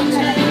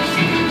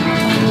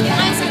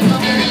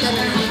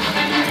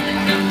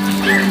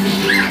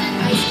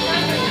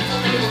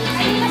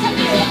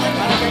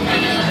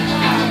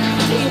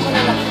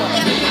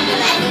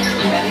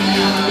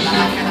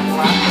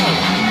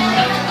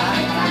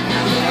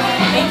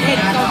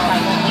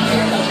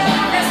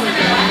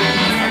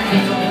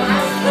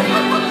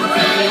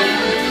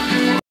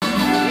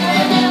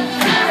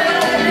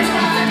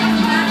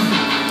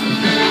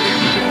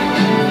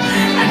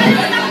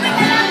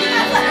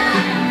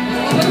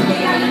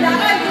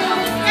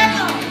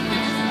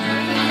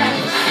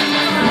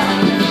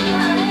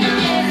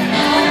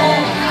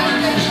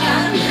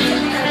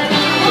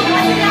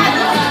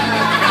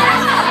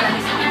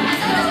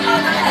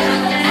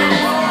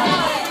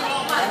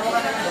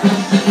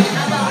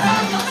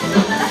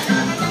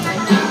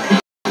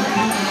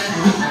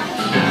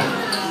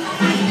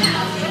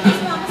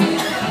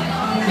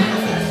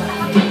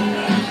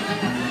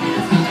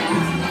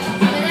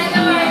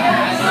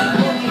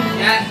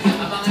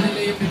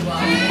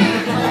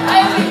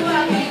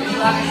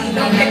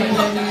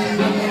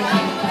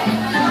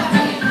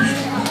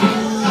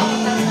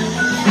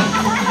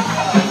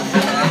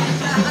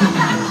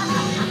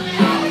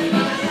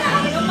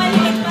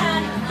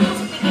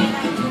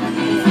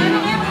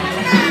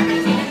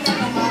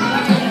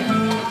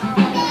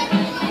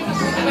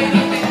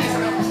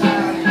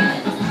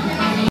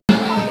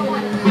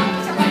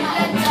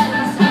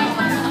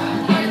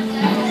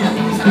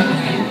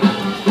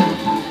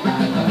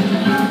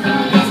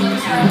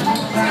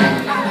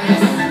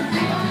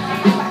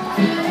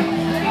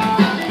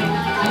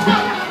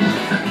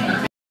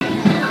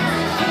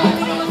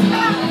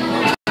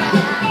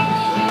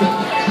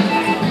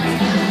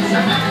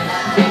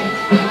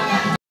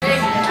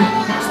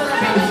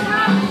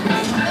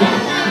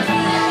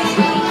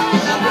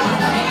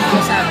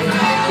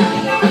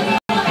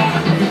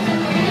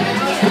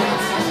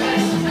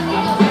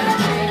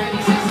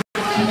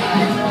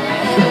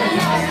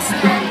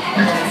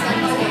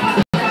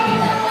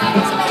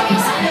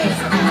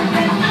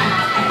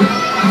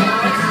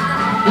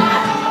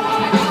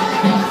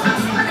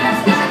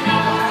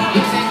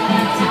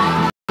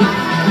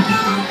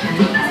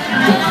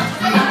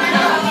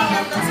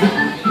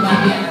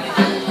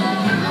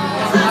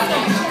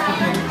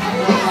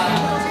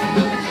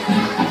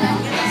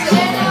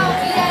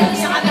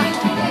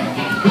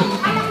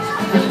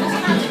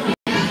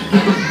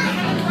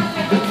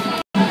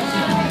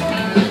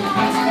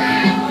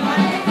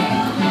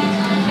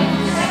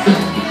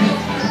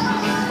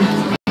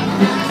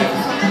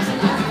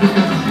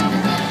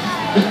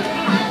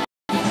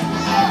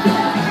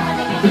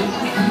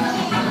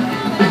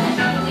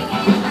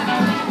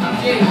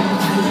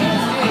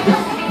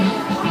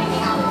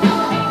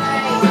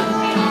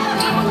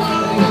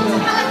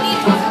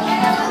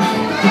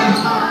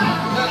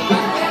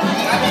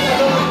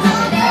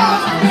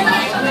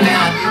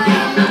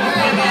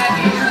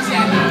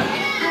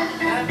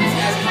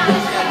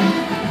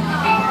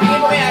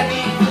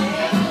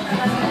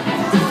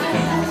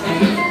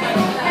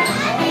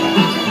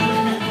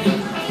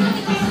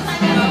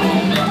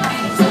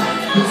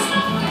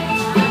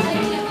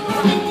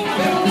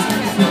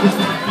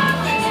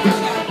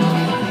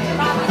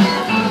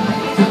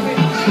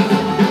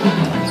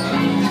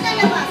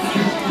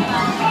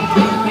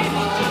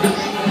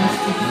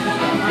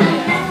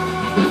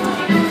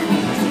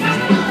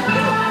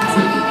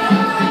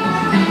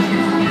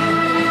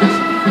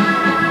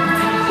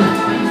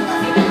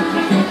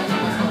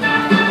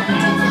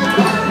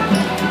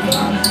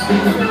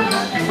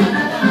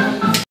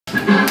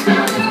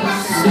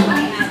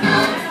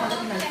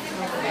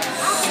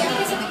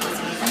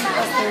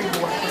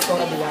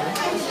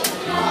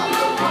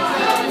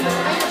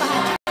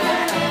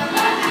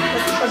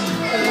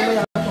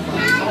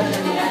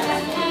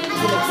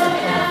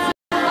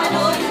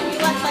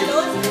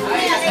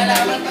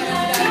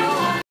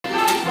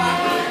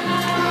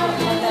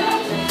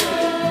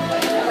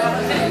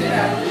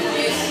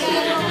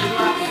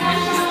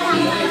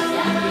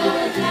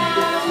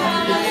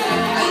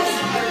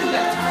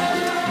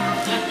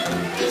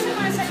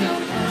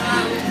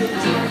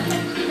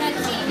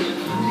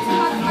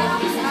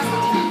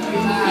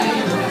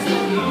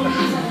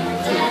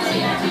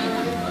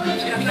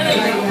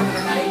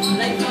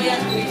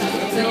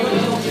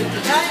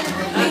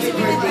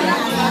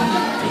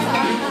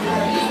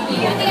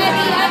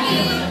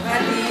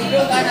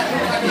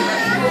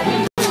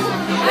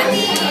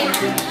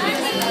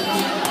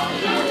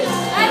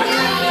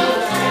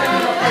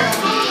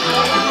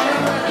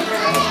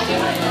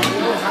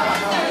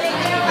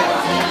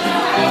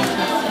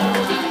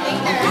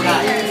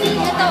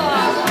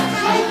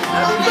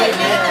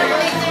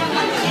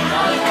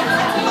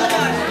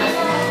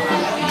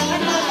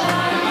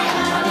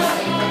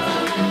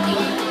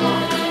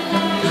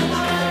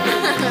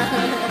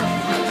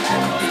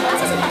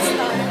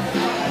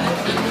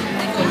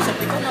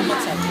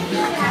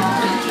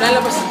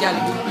 Lalabas si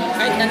Jollibee.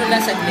 Kahit ano lang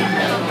sa clip.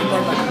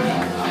 Normal.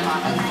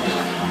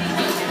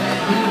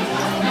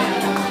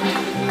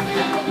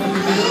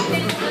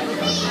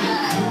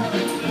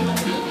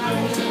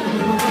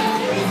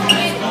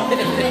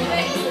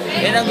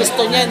 Yan ang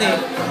gusto niyan eh.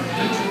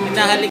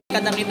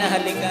 Hinahalikan ng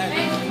hinahalikan.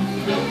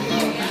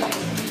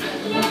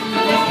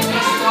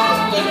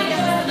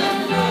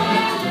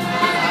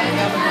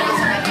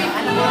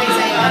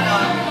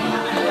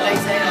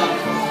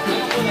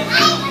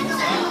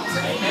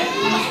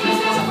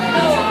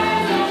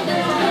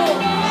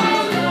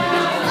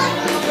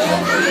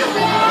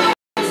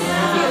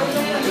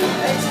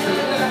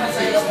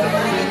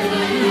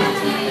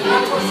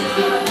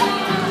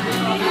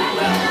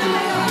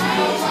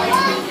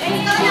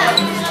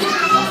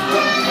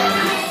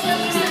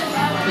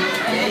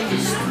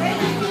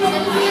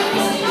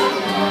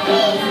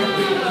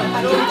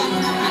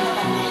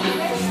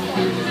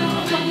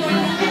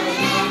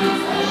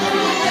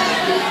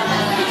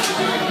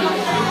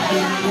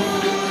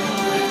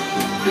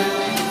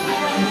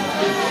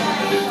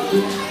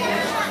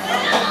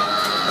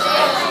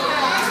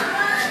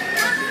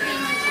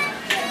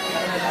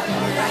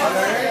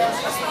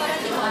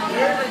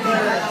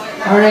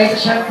 Alright,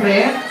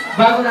 syempre,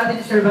 bago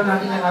natin iserve ang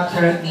ating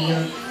after meal,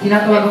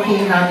 tinatawagan po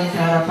namin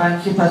sa harapan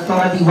si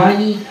Pastor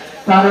Diwani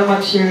para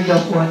mag-share daw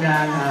po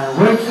ng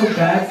words of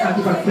God at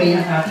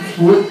ipag-pray ang ating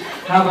food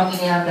habang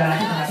inihanda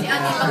natin ang ating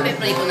after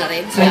meal.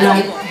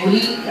 Kaya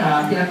muli,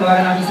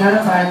 tinatawagan namin sa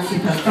harapan si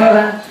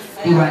Pastor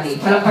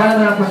Diwani. Palakpakan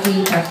na lang po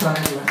si Pastor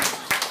Diwani.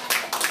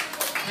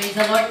 Praise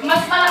the Lord.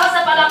 Mas malakas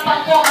sa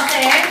palakpak po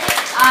kasi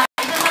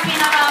isa sa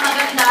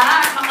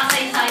pinakamaganda at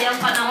makasaysayang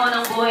panahon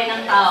ng buhay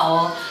ng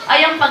tao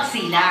ay ang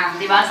pagsilang.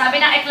 Diba?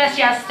 Sabi ng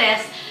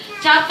Ecclesiastes,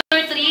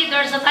 chapter 3,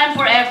 there's a time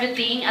for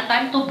everything, a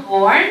time to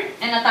born,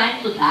 and a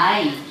time to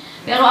die.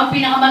 Pero ang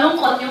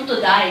pinakamalungkot yung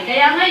to die.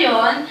 Kaya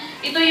ngayon,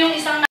 ito yung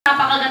isang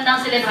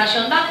napakagandang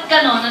celebration. Bakit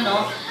ganon,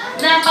 ano?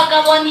 Na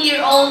pagka 1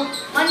 year old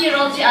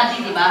si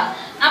Addie, di ba?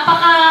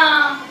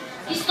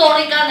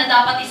 Napaka-historical na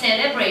dapat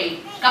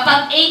i-celebrate.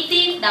 Kapag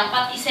 18,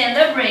 dapat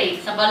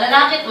i-celebrate. Sa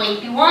balalaki,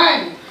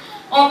 21.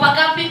 O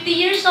pagka 50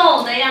 years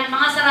old, ayan,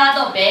 mga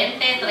sarado, 20,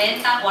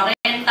 30, 40,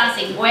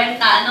 50,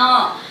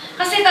 ano.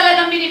 Kasi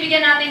talagang binibigyan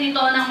natin ito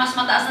ng mas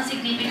mataas na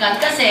significant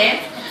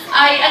kasi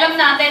ay alam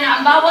natin na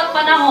ang bawat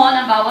panahon,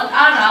 ang bawat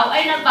araw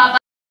ay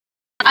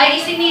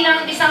ay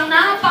isinilang isang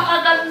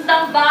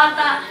napakagandang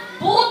bata,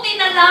 buti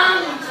na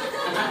lang.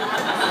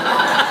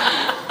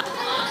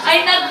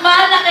 Ay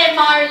nagmana kay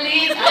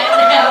Marlene.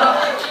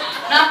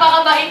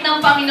 Napakabait ng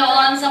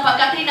Panginoon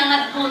sapagkat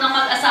hinangad po ng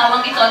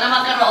mag-asawang ito na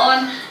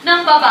magkaroon ng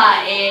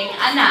babaeng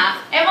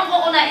anak. Ewan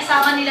ko kung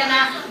naisama nila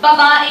na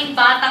babaeng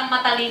batang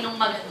matalinong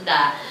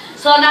maganda.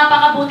 So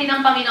napakabuti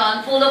ng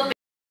Panginoon, full of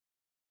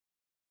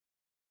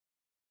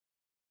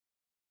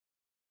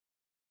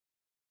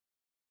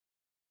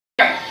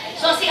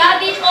so si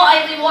Addie po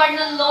ay reward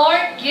ng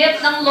Lord,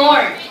 gift ng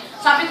Lord.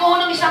 Sabi ko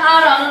nung isang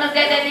araw, nung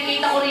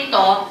nagde-dedicate ako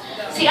rito,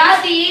 si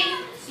Addie,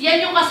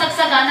 yan yung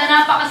kasagsagan na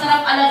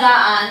napakasarap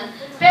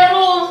alagaan,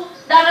 pero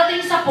darating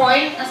sa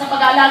point na sa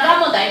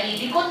pag-aalaga mo dahil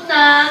lilikot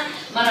na,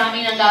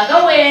 marami nang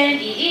gagawin,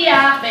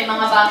 iiyak, may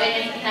mga bagay na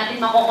hindi natin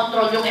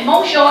makokontrol yung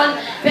emotion,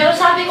 pero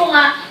sabi ko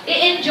nga,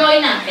 i-enjoy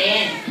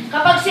natin.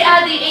 Kapag si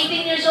Addie,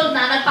 18 years old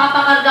na,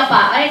 nagpapakarga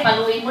pa, ay,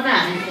 paluin mo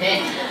na.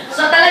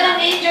 So talagang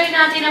i-enjoy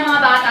natin ang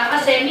mga bata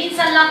kasi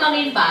minsan lang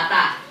maging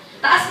bata.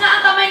 Taas nga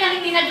ang kamay na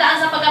hindi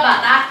nagdaan sa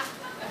pagkabata.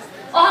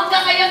 O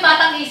hanggang ngayon,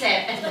 batang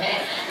isip.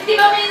 Di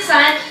ba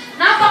minsan,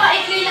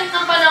 napakaikli lang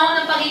ng panahon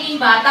ng pagiging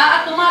bata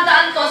at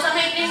tumadaan to sa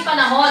maikling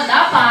panahon.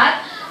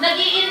 Dapat,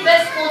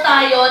 nag-i-invest po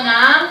tayo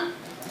ng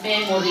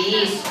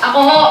memories. Ako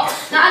ho,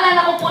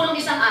 naalala ko po nung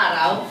isang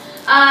araw,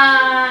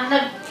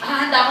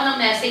 naghahanda ako ng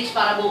message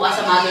para bukas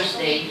sa Mother's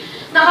Day.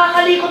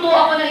 Nakakaliko to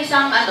ako ng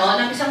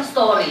isang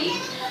story.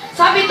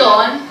 Sabi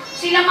doon,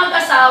 sila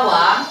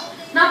mag-asawa,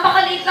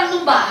 napakaliit lang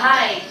ng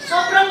bahay.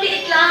 Sobrang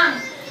liit lang.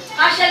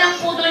 Kasya lang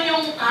po doon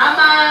yung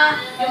kama,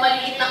 yung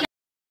maliit na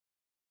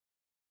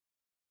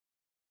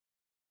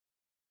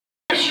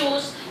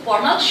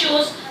formal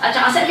shoes, at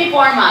saka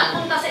semi-formal.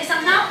 Punta sa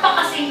isang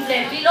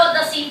napakasimple, below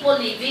the simple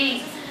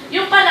living.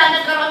 Yung pala,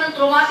 nagkaroon ng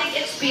traumatic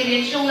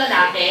experience yung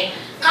lalaki,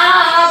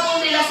 kahahabol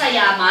nila sa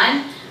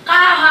yaman,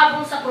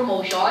 kahahabol sa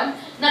promotion,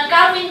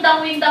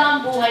 nagkawindang-windang ang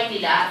buhay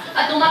nila,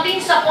 at dumating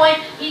sa point,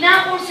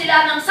 hinabol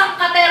sila ng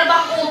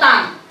sangkaterbang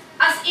utang,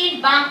 as in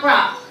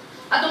bankrupt.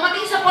 At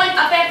dumating sa point,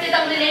 affected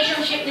ang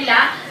relationship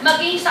nila,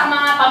 maging sa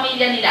mga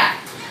pamilya nila.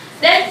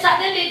 Then,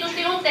 suddenly,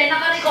 tunti-unti,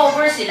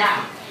 naka-recover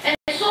sila. And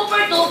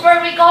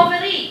super-duper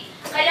recovery.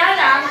 Kaya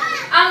lang,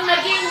 ang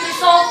naging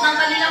result ng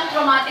kanilang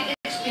traumatic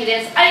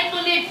experience ay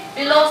to live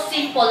below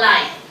simple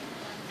life.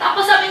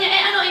 Tapos sabi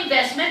niya, ano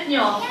investment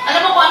nyo?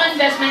 Alam mo kung ano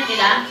investment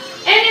nila?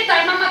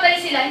 Anytime mamatay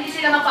sila, hindi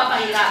sila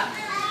magpapahirap.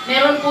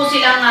 Meron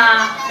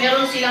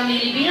silang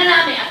nilibingan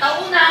na, may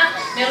atauna,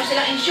 meron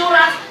silang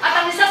insurance, at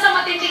ang isa sa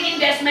matinding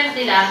investment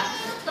nila,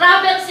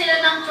 travel sila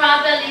ng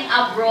traveling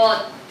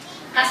abroad.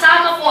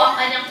 Kasama po ang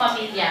kanyang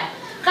pamilya.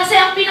 Kasi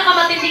ang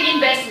pinakamatinding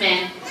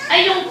investment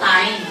ay yung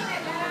time.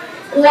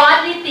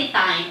 Quality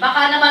time.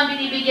 Baka naman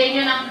binibigyan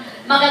nyo ng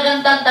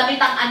magagandang damit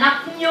ang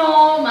anak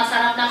nyo,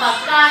 masarap na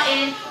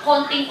pagkain,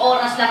 konting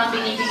oras lang ang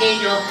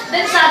binibigay nyo.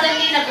 Then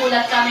suddenly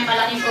nagulat kami,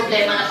 malaking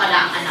problema na pala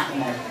ang anak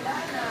mo.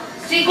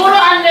 Siguro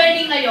ang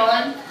learning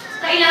ngayon,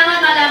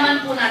 kailangan malaman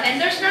po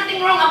natin. There's nothing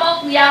wrong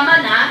about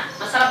yaman ha.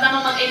 Masarap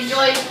naman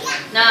mag-enjoy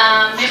na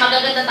may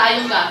magaganda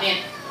tayong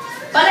gamit.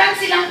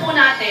 Balansi lang po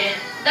natin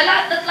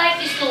that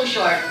life is too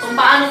short. Kung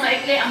paano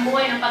maikli ang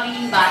buhay ng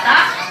pagiging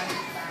bata,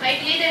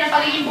 maikli din ang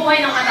pagiging buhay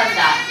ng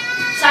matanda.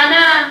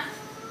 Sana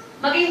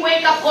maging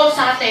wake-up call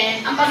sa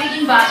atin, ang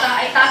pagiging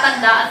bata ay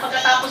tatanda at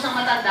pagkatapos ng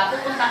matanda,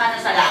 pupunta ka na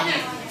sa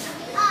langit.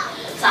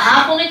 Sa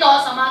hapong ito,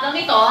 sa magang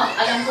ito,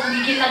 alam kong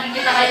gigil na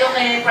gigil na kayo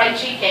kay fried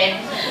chicken,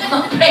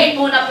 mag-pray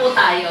muna po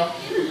tayo.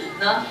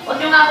 No? Huwag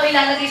nyo nga ako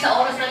ilalagay sa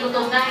oras na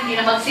gutom na, hindi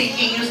na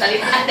mag-sinking yung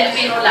salita,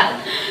 pero lang.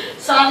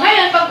 So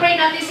ngayon,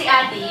 pag-pray natin si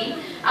Addie,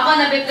 ako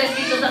nabibless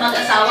dito sa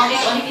mag-asawang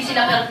ito, hindi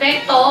sila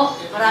perfecto,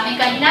 maraming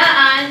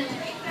kahinaan,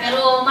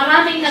 pero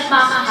maraming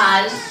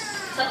nagmamahal.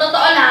 Sa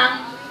totoo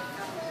lang,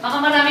 baka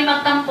maraming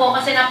magtampo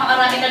kasi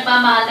napakaraming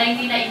nagmamahal na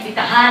hindi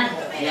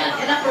naimbitahan. Ayan,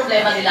 yan ang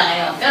problema nila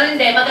ngayon. Pero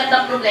hindi,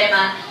 magandang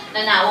problema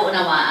na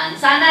nauunawaan.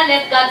 Sana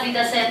let God be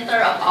the center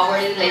of our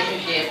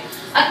relationship.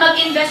 At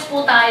mag-invest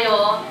po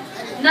tayo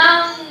ng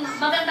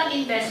magandang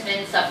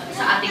investment sa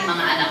ating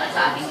mga anak at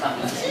sa ating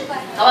pamilya.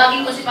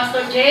 Tawagin ko si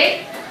Pastor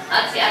Jay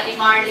at si Ate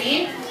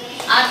Marlene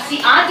at si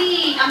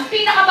Addie, ang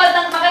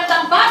pinakabandang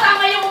magandang bata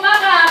ngayong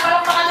umaga.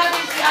 Palakpakan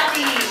natin si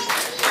Addie.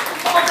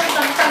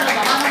 Pakapagdang-sang na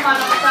ba?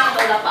 Paano sa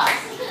Dolapas?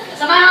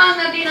 Samahan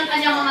natin ang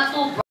kanyang mga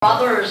two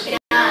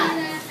brothers.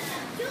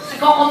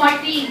 Coco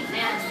Martin.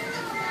 Ayan.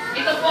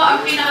 Ito po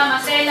ang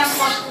pinakamaselang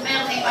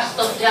customer ni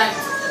Pastor Jan.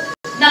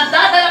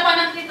 Nagdadala pa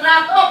ng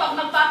litrato pag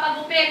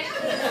magpapagupit.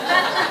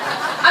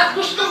 At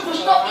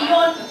gustong-gusto,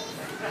 iyon.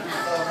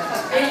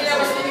 Hindi na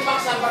mas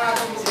tinipaksa para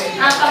itong bisay.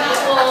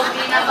 Napaka-gusto,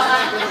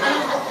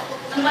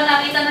 ano ba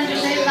nakita ng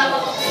Diyos na yun?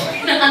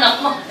 Ng anak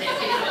mo.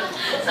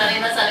 Sanay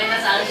na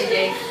sa akin si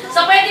Jay.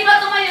 So, pwede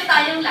ba tumayo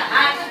tayong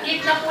lahat?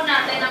 Give na po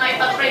natin na may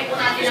pag-pray po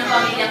natin ang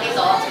pamilyang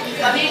ito.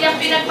 Pamilyang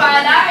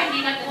pinagpala,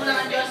 hindi nagkulang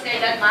ang Diyos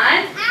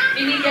kailanman.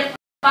 Binigyan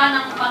pa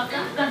ng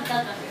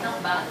pagkaganda ng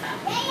bata.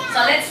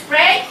 So, let's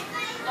pray.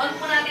 Tuon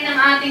po natin ang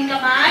ating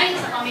kamay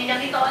sa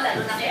pamilyang ito,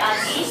 lalo na kay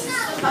Addie.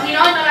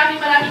 Panginoon,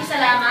 maraming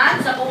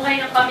salamat sa buhay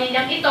ng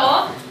pamilyang ito.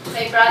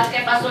 Kay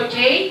Pastor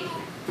Jay,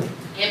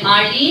 kay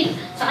Marlene,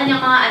 sa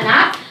kanyang mga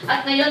anak.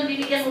 At ngayon,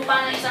 binigyan mo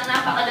pa ng isang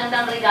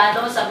napakagandang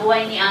regalo sa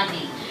buhay ni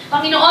Addie.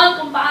 Panginoon,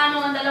 kung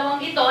paano ang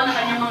dalawang ito na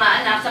kanyang mga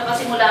anak sa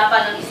pasimula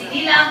pa ng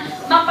isinilang,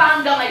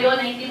 mapahanggang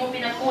ngayon na hindi mo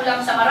pinagkulang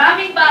sa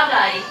maraming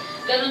bagay,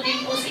 ganun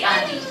din po si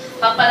Addie.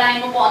 Pagpalain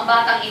mo po ang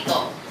batang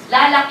ito.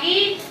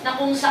 Lalaki na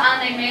kung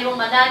saan ay mayroong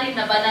malalim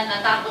na banal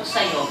na takot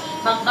sa iyo,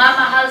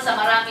 magmamahal sa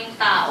maraming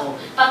tao,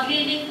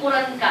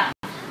 paglilingkuran ka,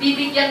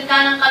 bibigyan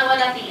ka ng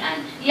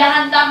kalwalatian,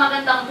 ihahanda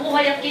magandang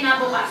buhay at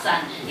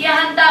kinabukasan,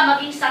 ihahanda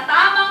maging sa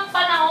tamang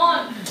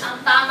panahon ang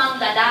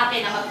tamang lalaki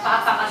na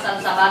magpapakasal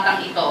sa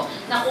batang ito,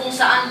 na kung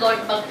saan,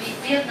 Lord,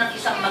 magbibir ng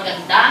isang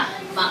maganda,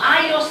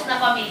 maayos na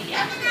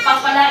pamilya.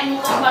 Pagpalain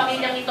mo po ang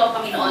pamilyang ito,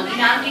 Panginoon.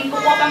 Inaangkin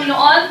ko po,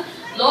 Panginoon,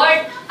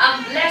 Lord,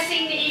 ang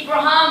blessing ni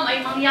Abraham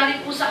ay mangyari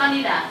po sa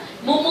kanila.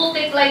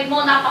 Mumultiply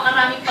mo,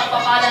 napakaraming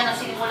pagpapala na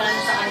sinimulan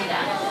mo sa kanila.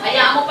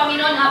 Hayaan mo,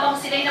 Panginoon, habang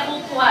sila'y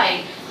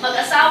nabubuhay,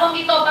 mag-asawang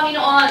ito,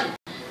 Panginoon,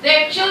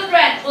 their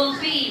children will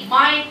be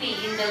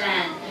mighty in the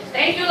land.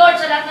 Thank you, Lord,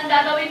 sa lahat ng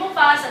gagawin mo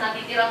pa sa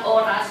natitirang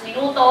oras,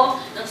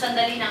 minuto, ng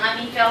sandali ng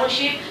aming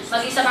fellowship,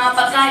 maging sa mga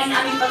pagkain na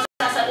aming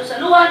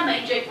pagsasalusaluhan,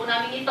 ma-enjoy po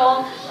namin ito.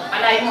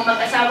 Pagpalain mo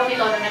mag-asawang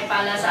ito na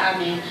nagpala sa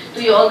amin. To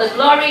you all the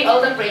glory,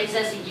 all the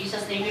praises. In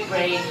Jesus' name we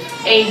pray.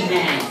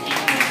 Amen.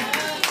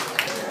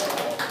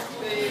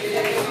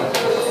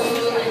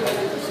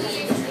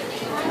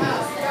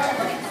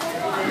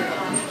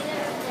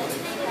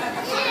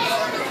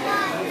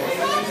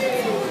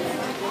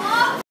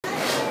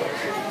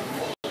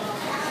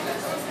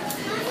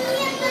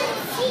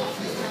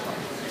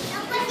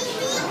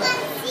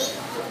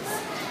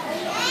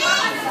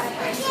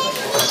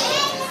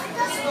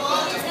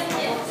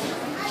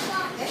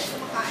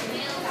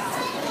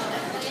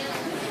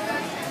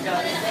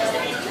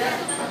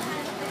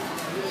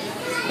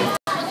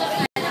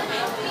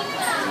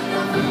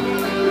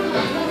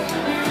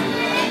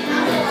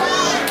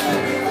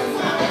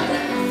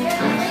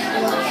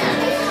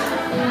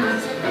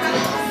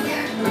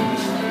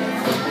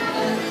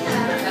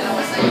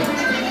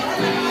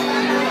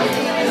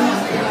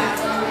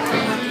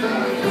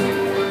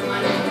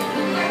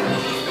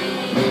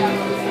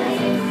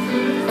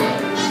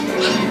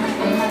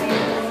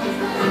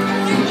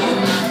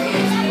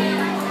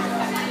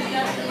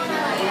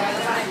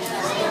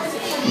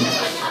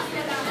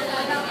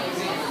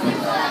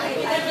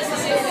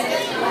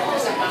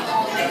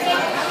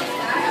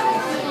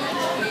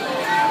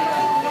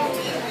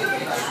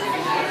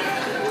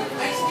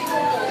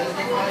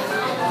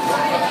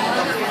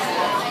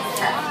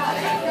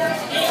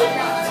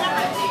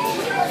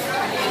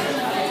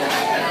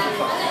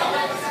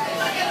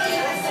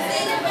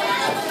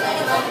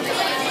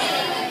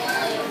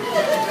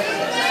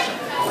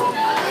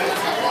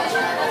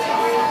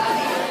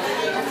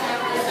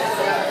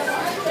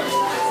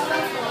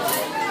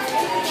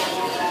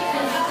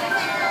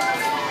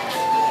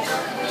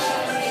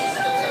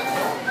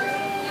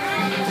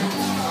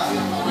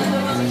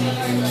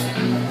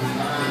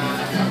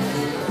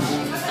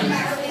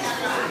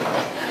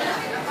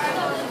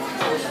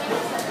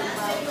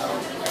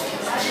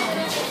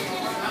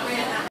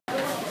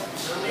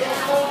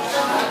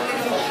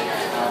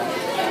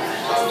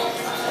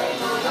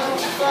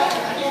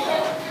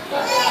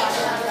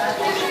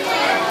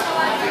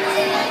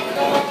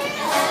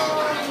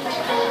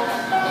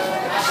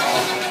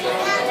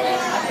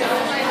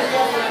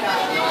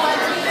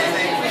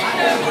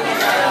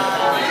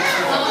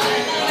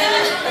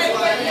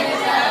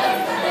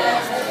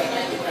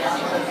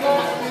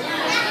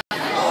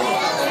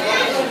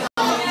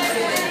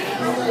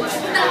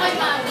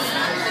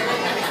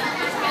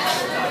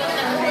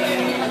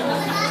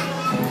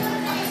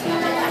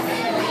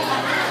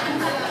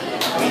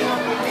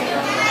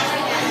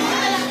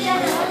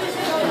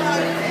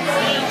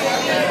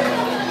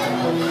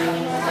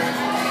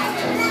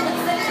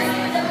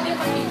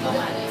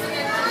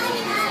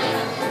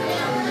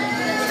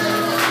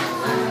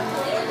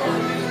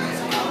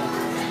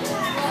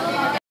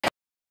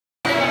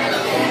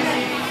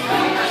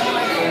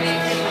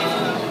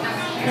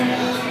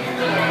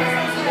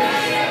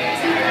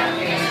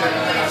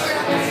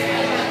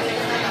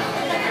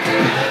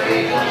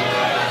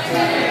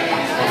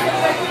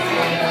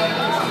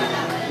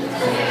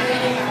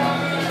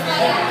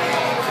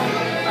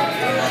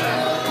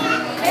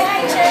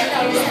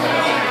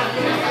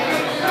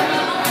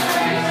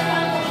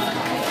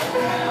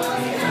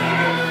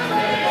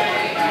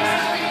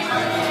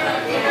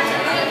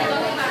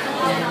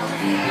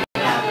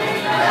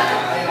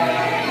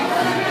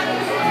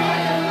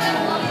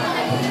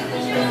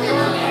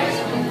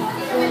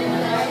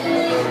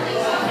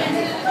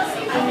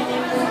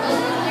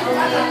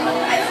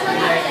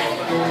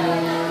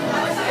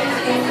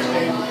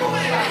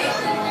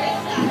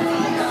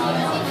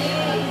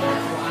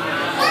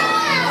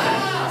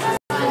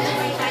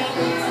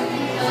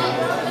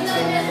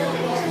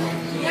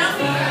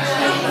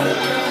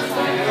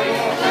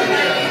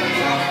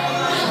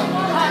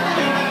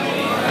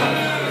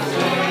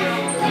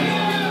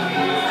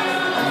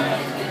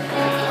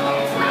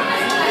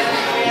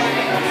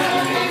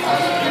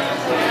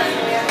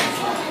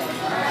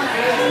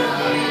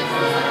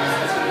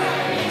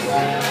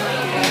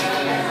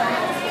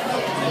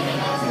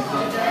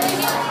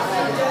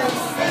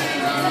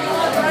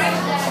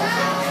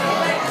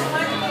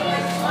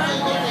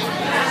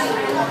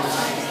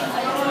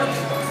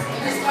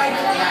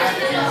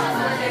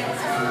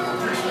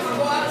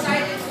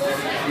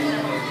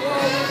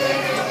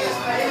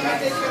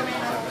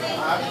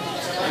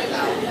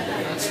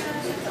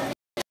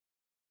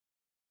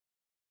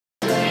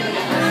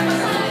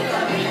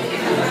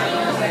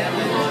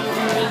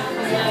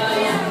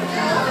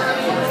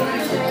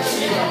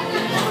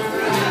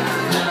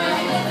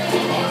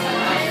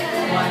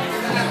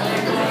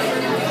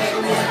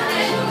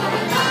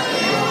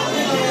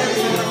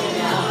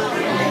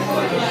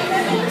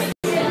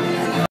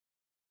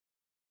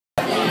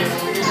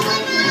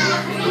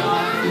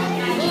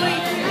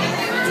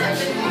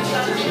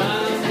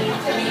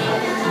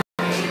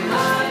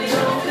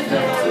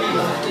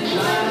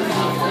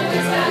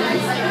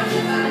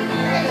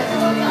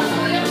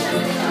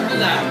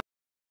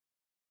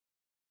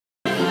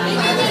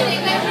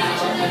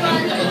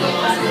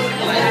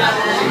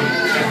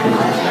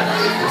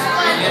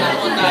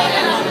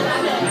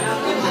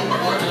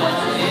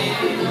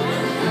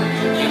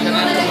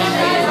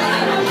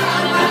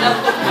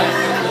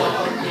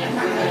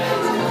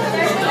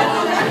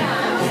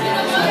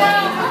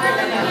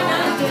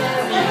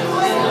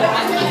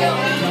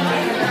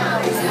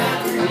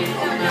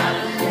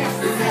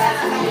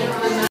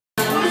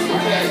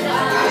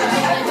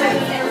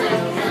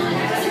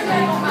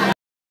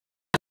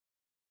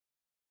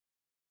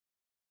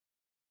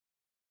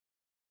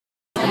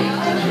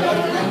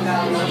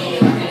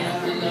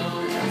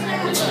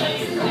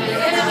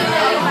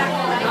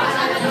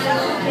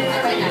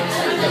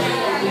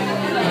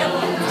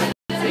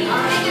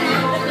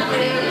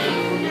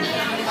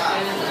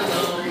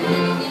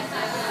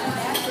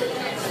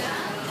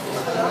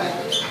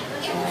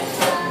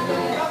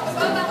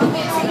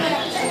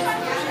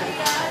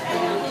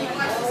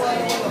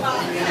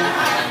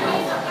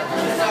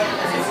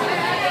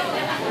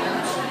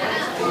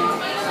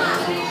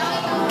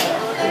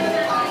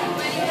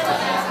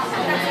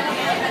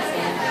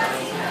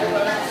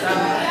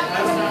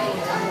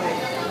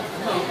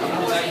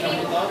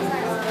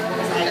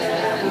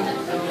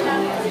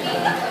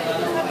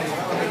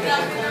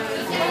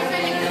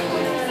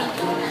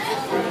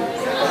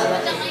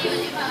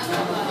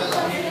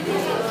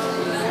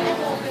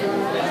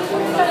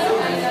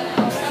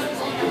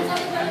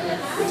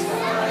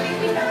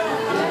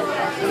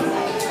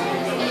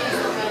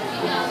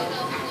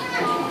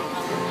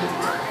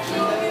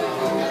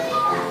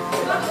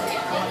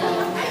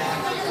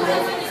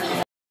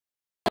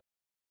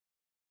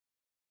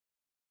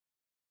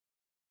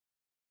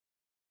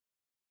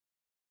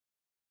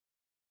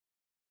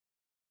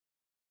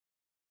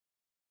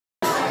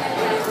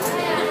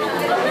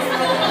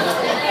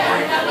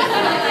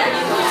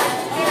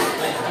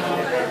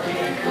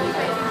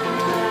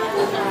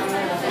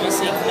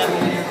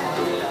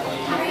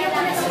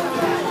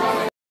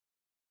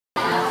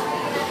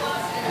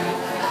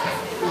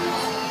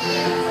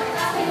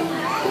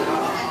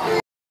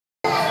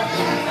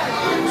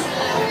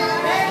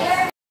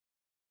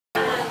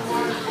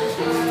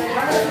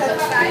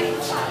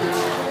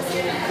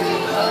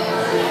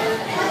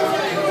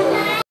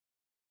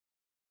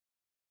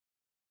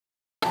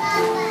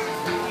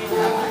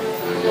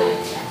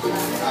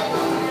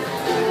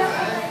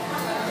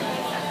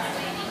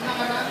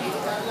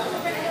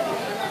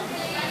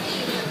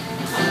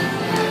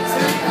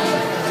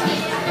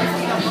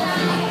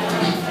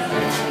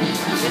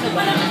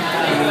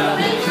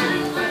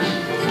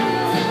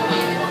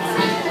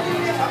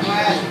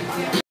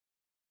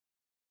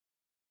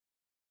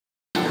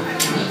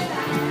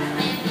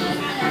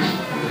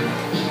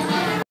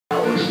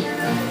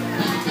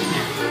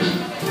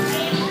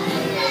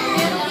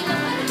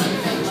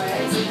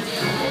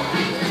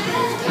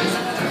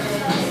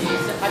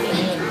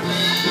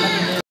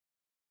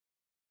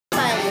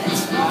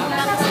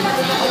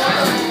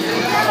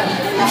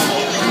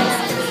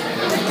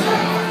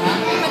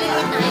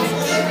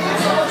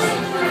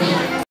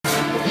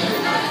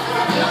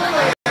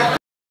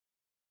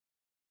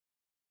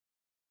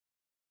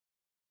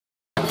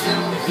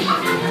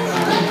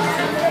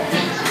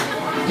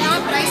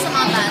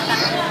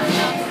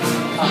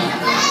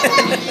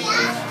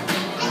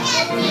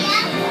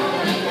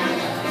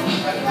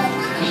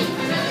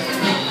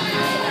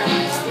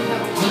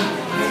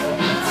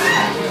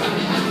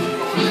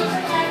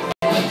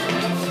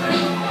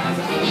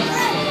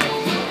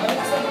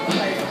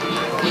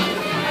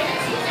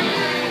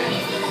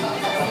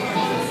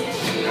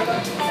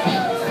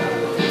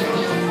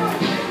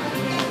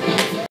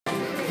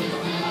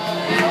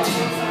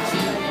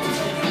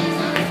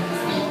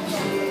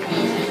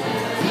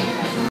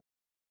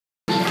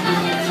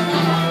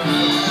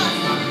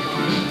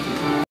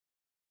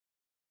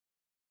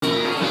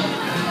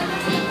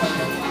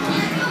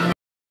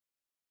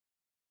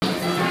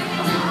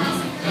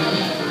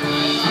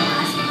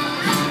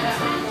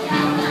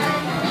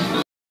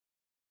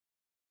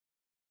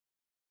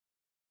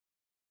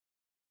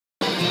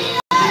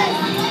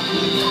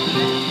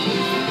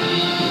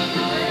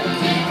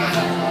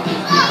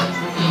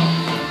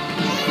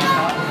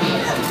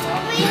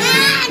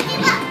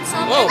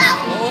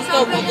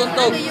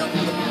 Tuntog. Price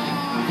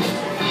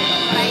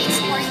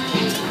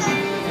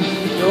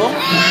 40. Yung?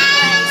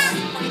 Price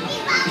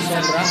 40.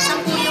 Sobra?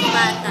 10 yung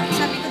bata.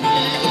 Sabi ko dito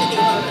nila ilagay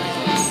yung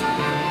price.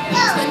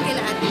 Gusto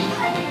nila atin.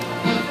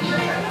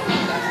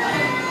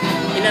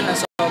 Ilan na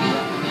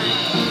sobra?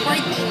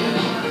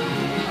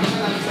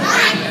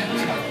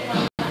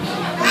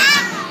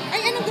 40.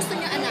 Ay, anong gusto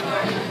niya, anak?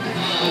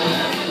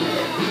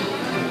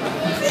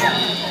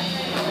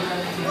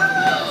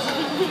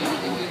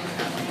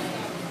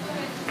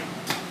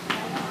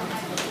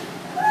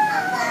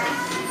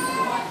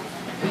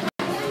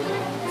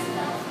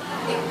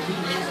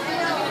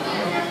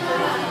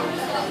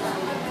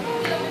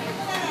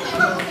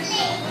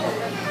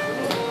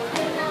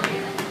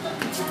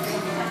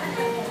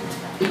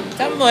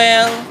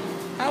 Samuel,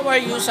 how are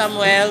you,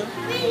 Samuel?